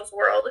and Rachel's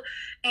world,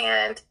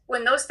 and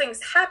when those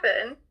things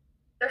happen,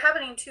 they're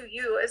happening to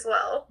you as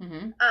well.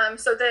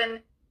 So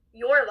then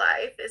your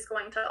life is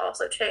going to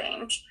also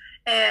change,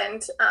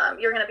 and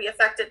you're going to be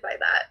affected by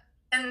that.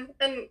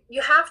 And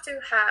you have to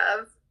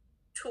have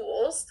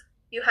tools.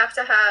 You have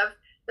to have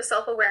the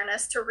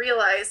self-awareness to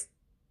realize,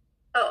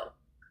 oh,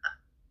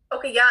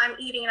 okay, yeah, I'm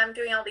eating, I'm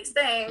doing all these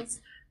things,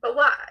 but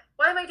why?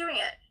 Why am I doing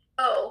it?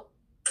 Oh,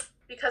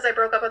 because I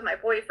broke up with my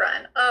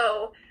boyfriend.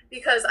 Oh,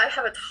 because I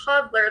have a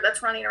toddler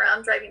that's running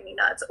around driving me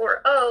nuts.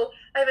 Or, oh,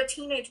 I have a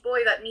teenage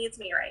boy that needs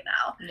me right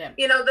now. Yeah.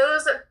 You know,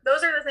 those are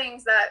the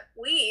things that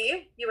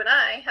you and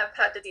I have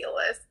had to deal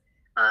with.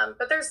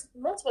 But there's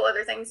multiple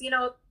other things. You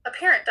know, a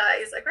parent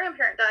dies, a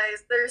grandparent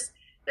dies.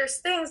 There's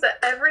things that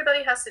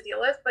everybody has to deal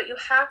with, but you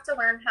have to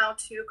learn how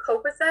to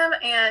cope with them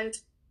and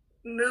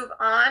move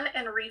on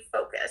and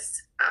refocus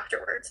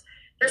afterwards.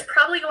 There's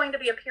probably going to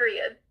be a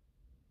period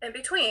in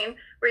between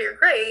where you're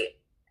great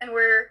and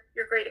where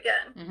you're great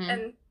again.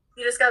 And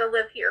you just got to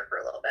live here for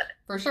a little bit.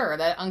 For sure.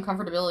 That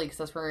uncomfortability, because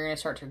that's where you're going to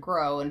start to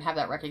grow and have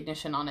that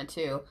recognition on it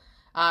too.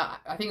 I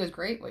think it was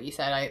great what you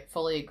said. I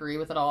fully agree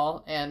with it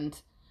all. And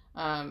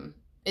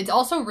it's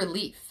also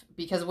relief,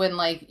 because when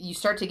like you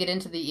start to get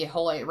into the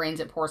whole it rains,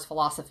 it pours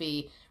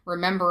philosophy,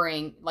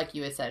 remembering, like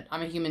you had said,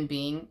 I'm a human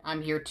being.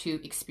 I'm here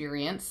to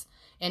experience.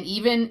 And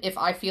even if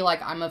I feel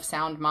like I'm of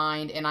sound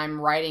mind and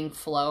I'm riding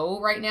flow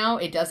right now,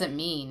 it doesn't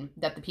mean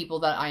that the people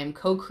that I am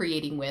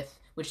co-creating with,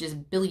 which is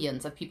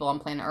billions of people on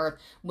planet Earth,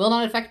 will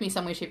not affect me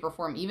some way, shape, or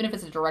form. Even if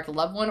it's a direct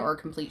loved one or a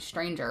complete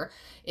stranger,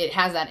 it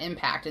has that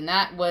impact. And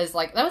that was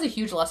a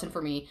huge lesson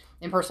for me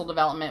in personal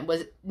development,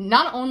 was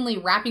not only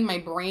wrapping my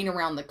brain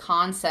around the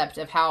concept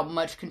of how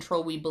much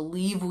control we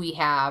believe we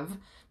have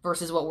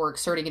versus what we're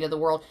exerting into the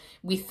world.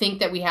 We think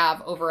that we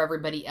have over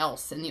everybody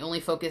else, and the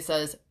only focus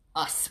is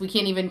us. We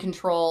can't even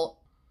control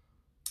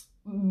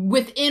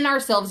within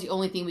ourselves. The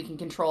only thing we can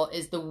control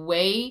is the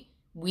way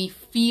we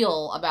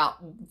feel about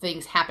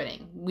things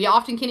happening. We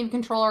often can't even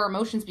control our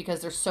emotions because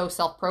they're so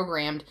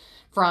self-programmed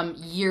from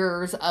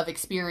years of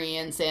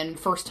experience and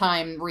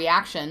first-time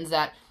reactions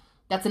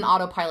that's an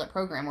autopilot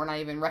program. We're not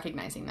even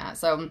recognizing that.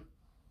 So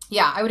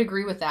yeah, I would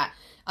agree with that.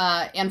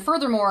 And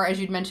furthermore, as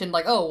you'd mentioned,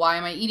 like, oh, why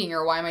am I eating,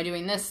 or why am I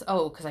doing this?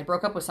 Oh, because I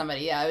broke up with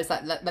somebody. Yeah, it was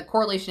that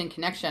correlation and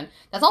connection.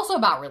 That's also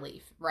about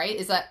relief, right?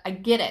 Is that I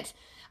get it.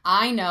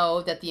 I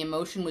know that the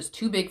emotion was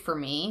too big for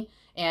me,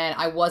 and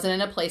I wasn't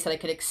in a place that I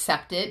could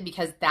accept it,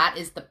 because that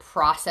is the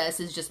process,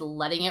 is just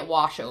letting it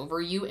wash over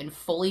you and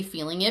fully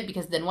feeling it,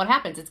 because then what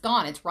happens? It's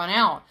gone. It's run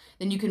out.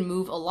 Then you can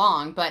move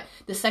along. But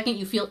the second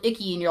you feel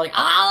icky and you're like,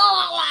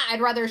 I'd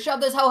rather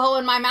shove this ho-ho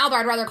in my mouth, or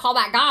I'd rather call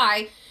that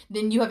guy,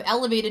 then you have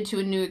elevated to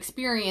a new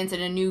experience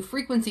and a new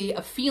frequency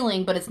of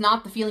feeling, but it's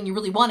not the feeling you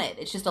really wanted.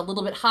 It's just a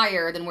little bit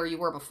higher than where you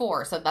were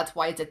before. So that's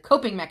why it's a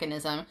coping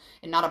mechanism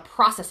and not a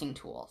processing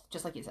tool,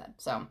 just like you said.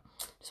 So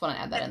just want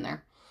to add that in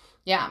there.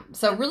 Yeah,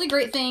 so really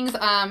great things.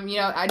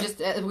 I just,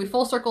 as we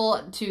full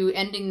circle to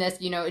ending this,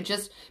 it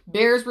just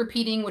bears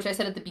repeating, which I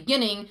said at the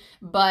beginning,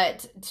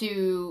 but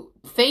to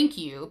thank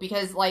you,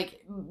 because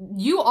like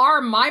you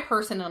are my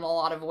person in a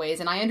lot of ways,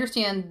 and I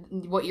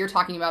understand what you're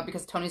talking about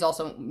because Tony's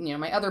also,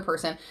 my other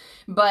person,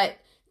 but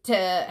to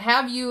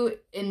have you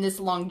in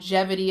this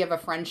longevity of a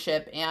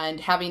friendship and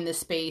having this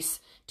space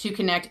to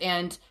connect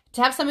and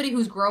to have somebody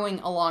who's growing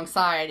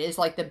alongside is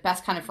like the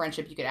best kind of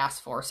friendship you could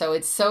ask for. So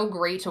it's so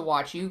great to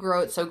watch you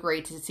grow. It's so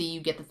great to see you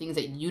get the things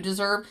that you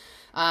deserve.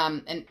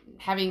 And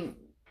having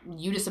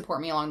you to support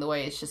me along the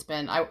way, it's just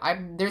been,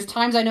 there's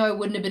times I know I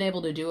wouldn't have been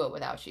able to do it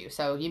without you.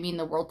 So you mean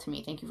the world to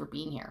me. Thank you for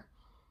being here.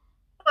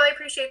 Well, I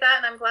appreciate that.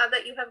 And I'm glad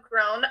that you have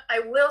grown. I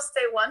will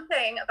say one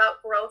thing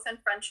about growth and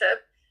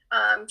friendship.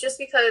 Just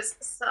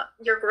because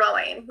you're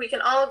growing, we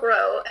can all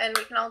grow, and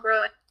we can all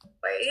grow in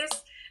ways.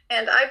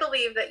 And I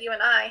believe that you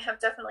and I have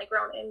definitely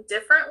grown in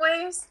different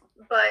ways,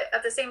 but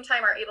at the same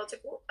time are able to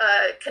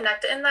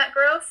connect in that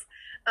growth.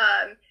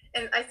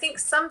 And I think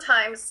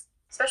sometimes,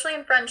 especially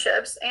in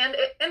friendships and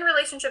in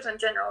relationships in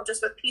general,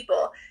 just with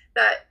people,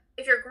 that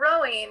if you're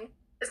growing,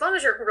 as long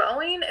as you're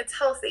growing, it's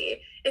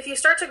healthy. If you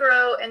start to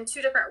grow in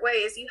two different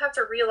ways, you have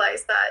to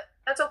realize that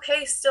that's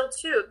okay still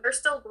too. They're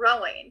still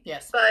growing.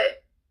 Yes.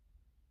 But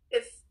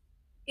if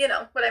You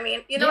know what I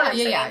mean? You know what I'm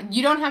saying? Yeah.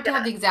 You don't have to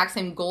have the exact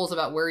same goals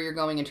about where you're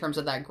going in terms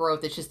of that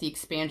growth. It's just the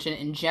expansion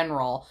in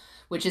general,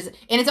 which is,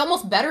 and it's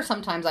almost better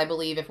sometimes, I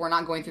believe, if we're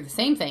not going through the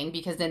same thing,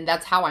 because then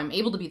that's how I'm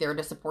able to be there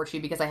to support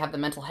you, because I have the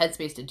mental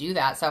headspace to do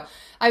that. So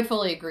I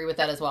fully agree with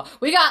that as well.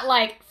 We got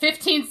like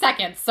 15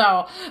 seconds,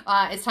 so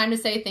it's time to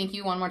say thank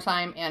you one more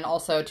time, and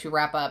also to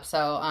wrap up.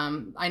 So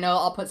I know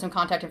I'll put some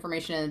contact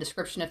information in the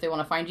description if they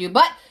want to find you.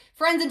 But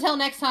friends, until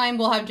next time,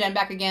 we'll have Jen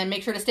back again.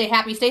 Make sure to stay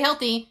happy, stay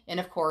healthy, and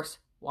of course,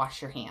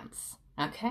 wash your hands. Okay?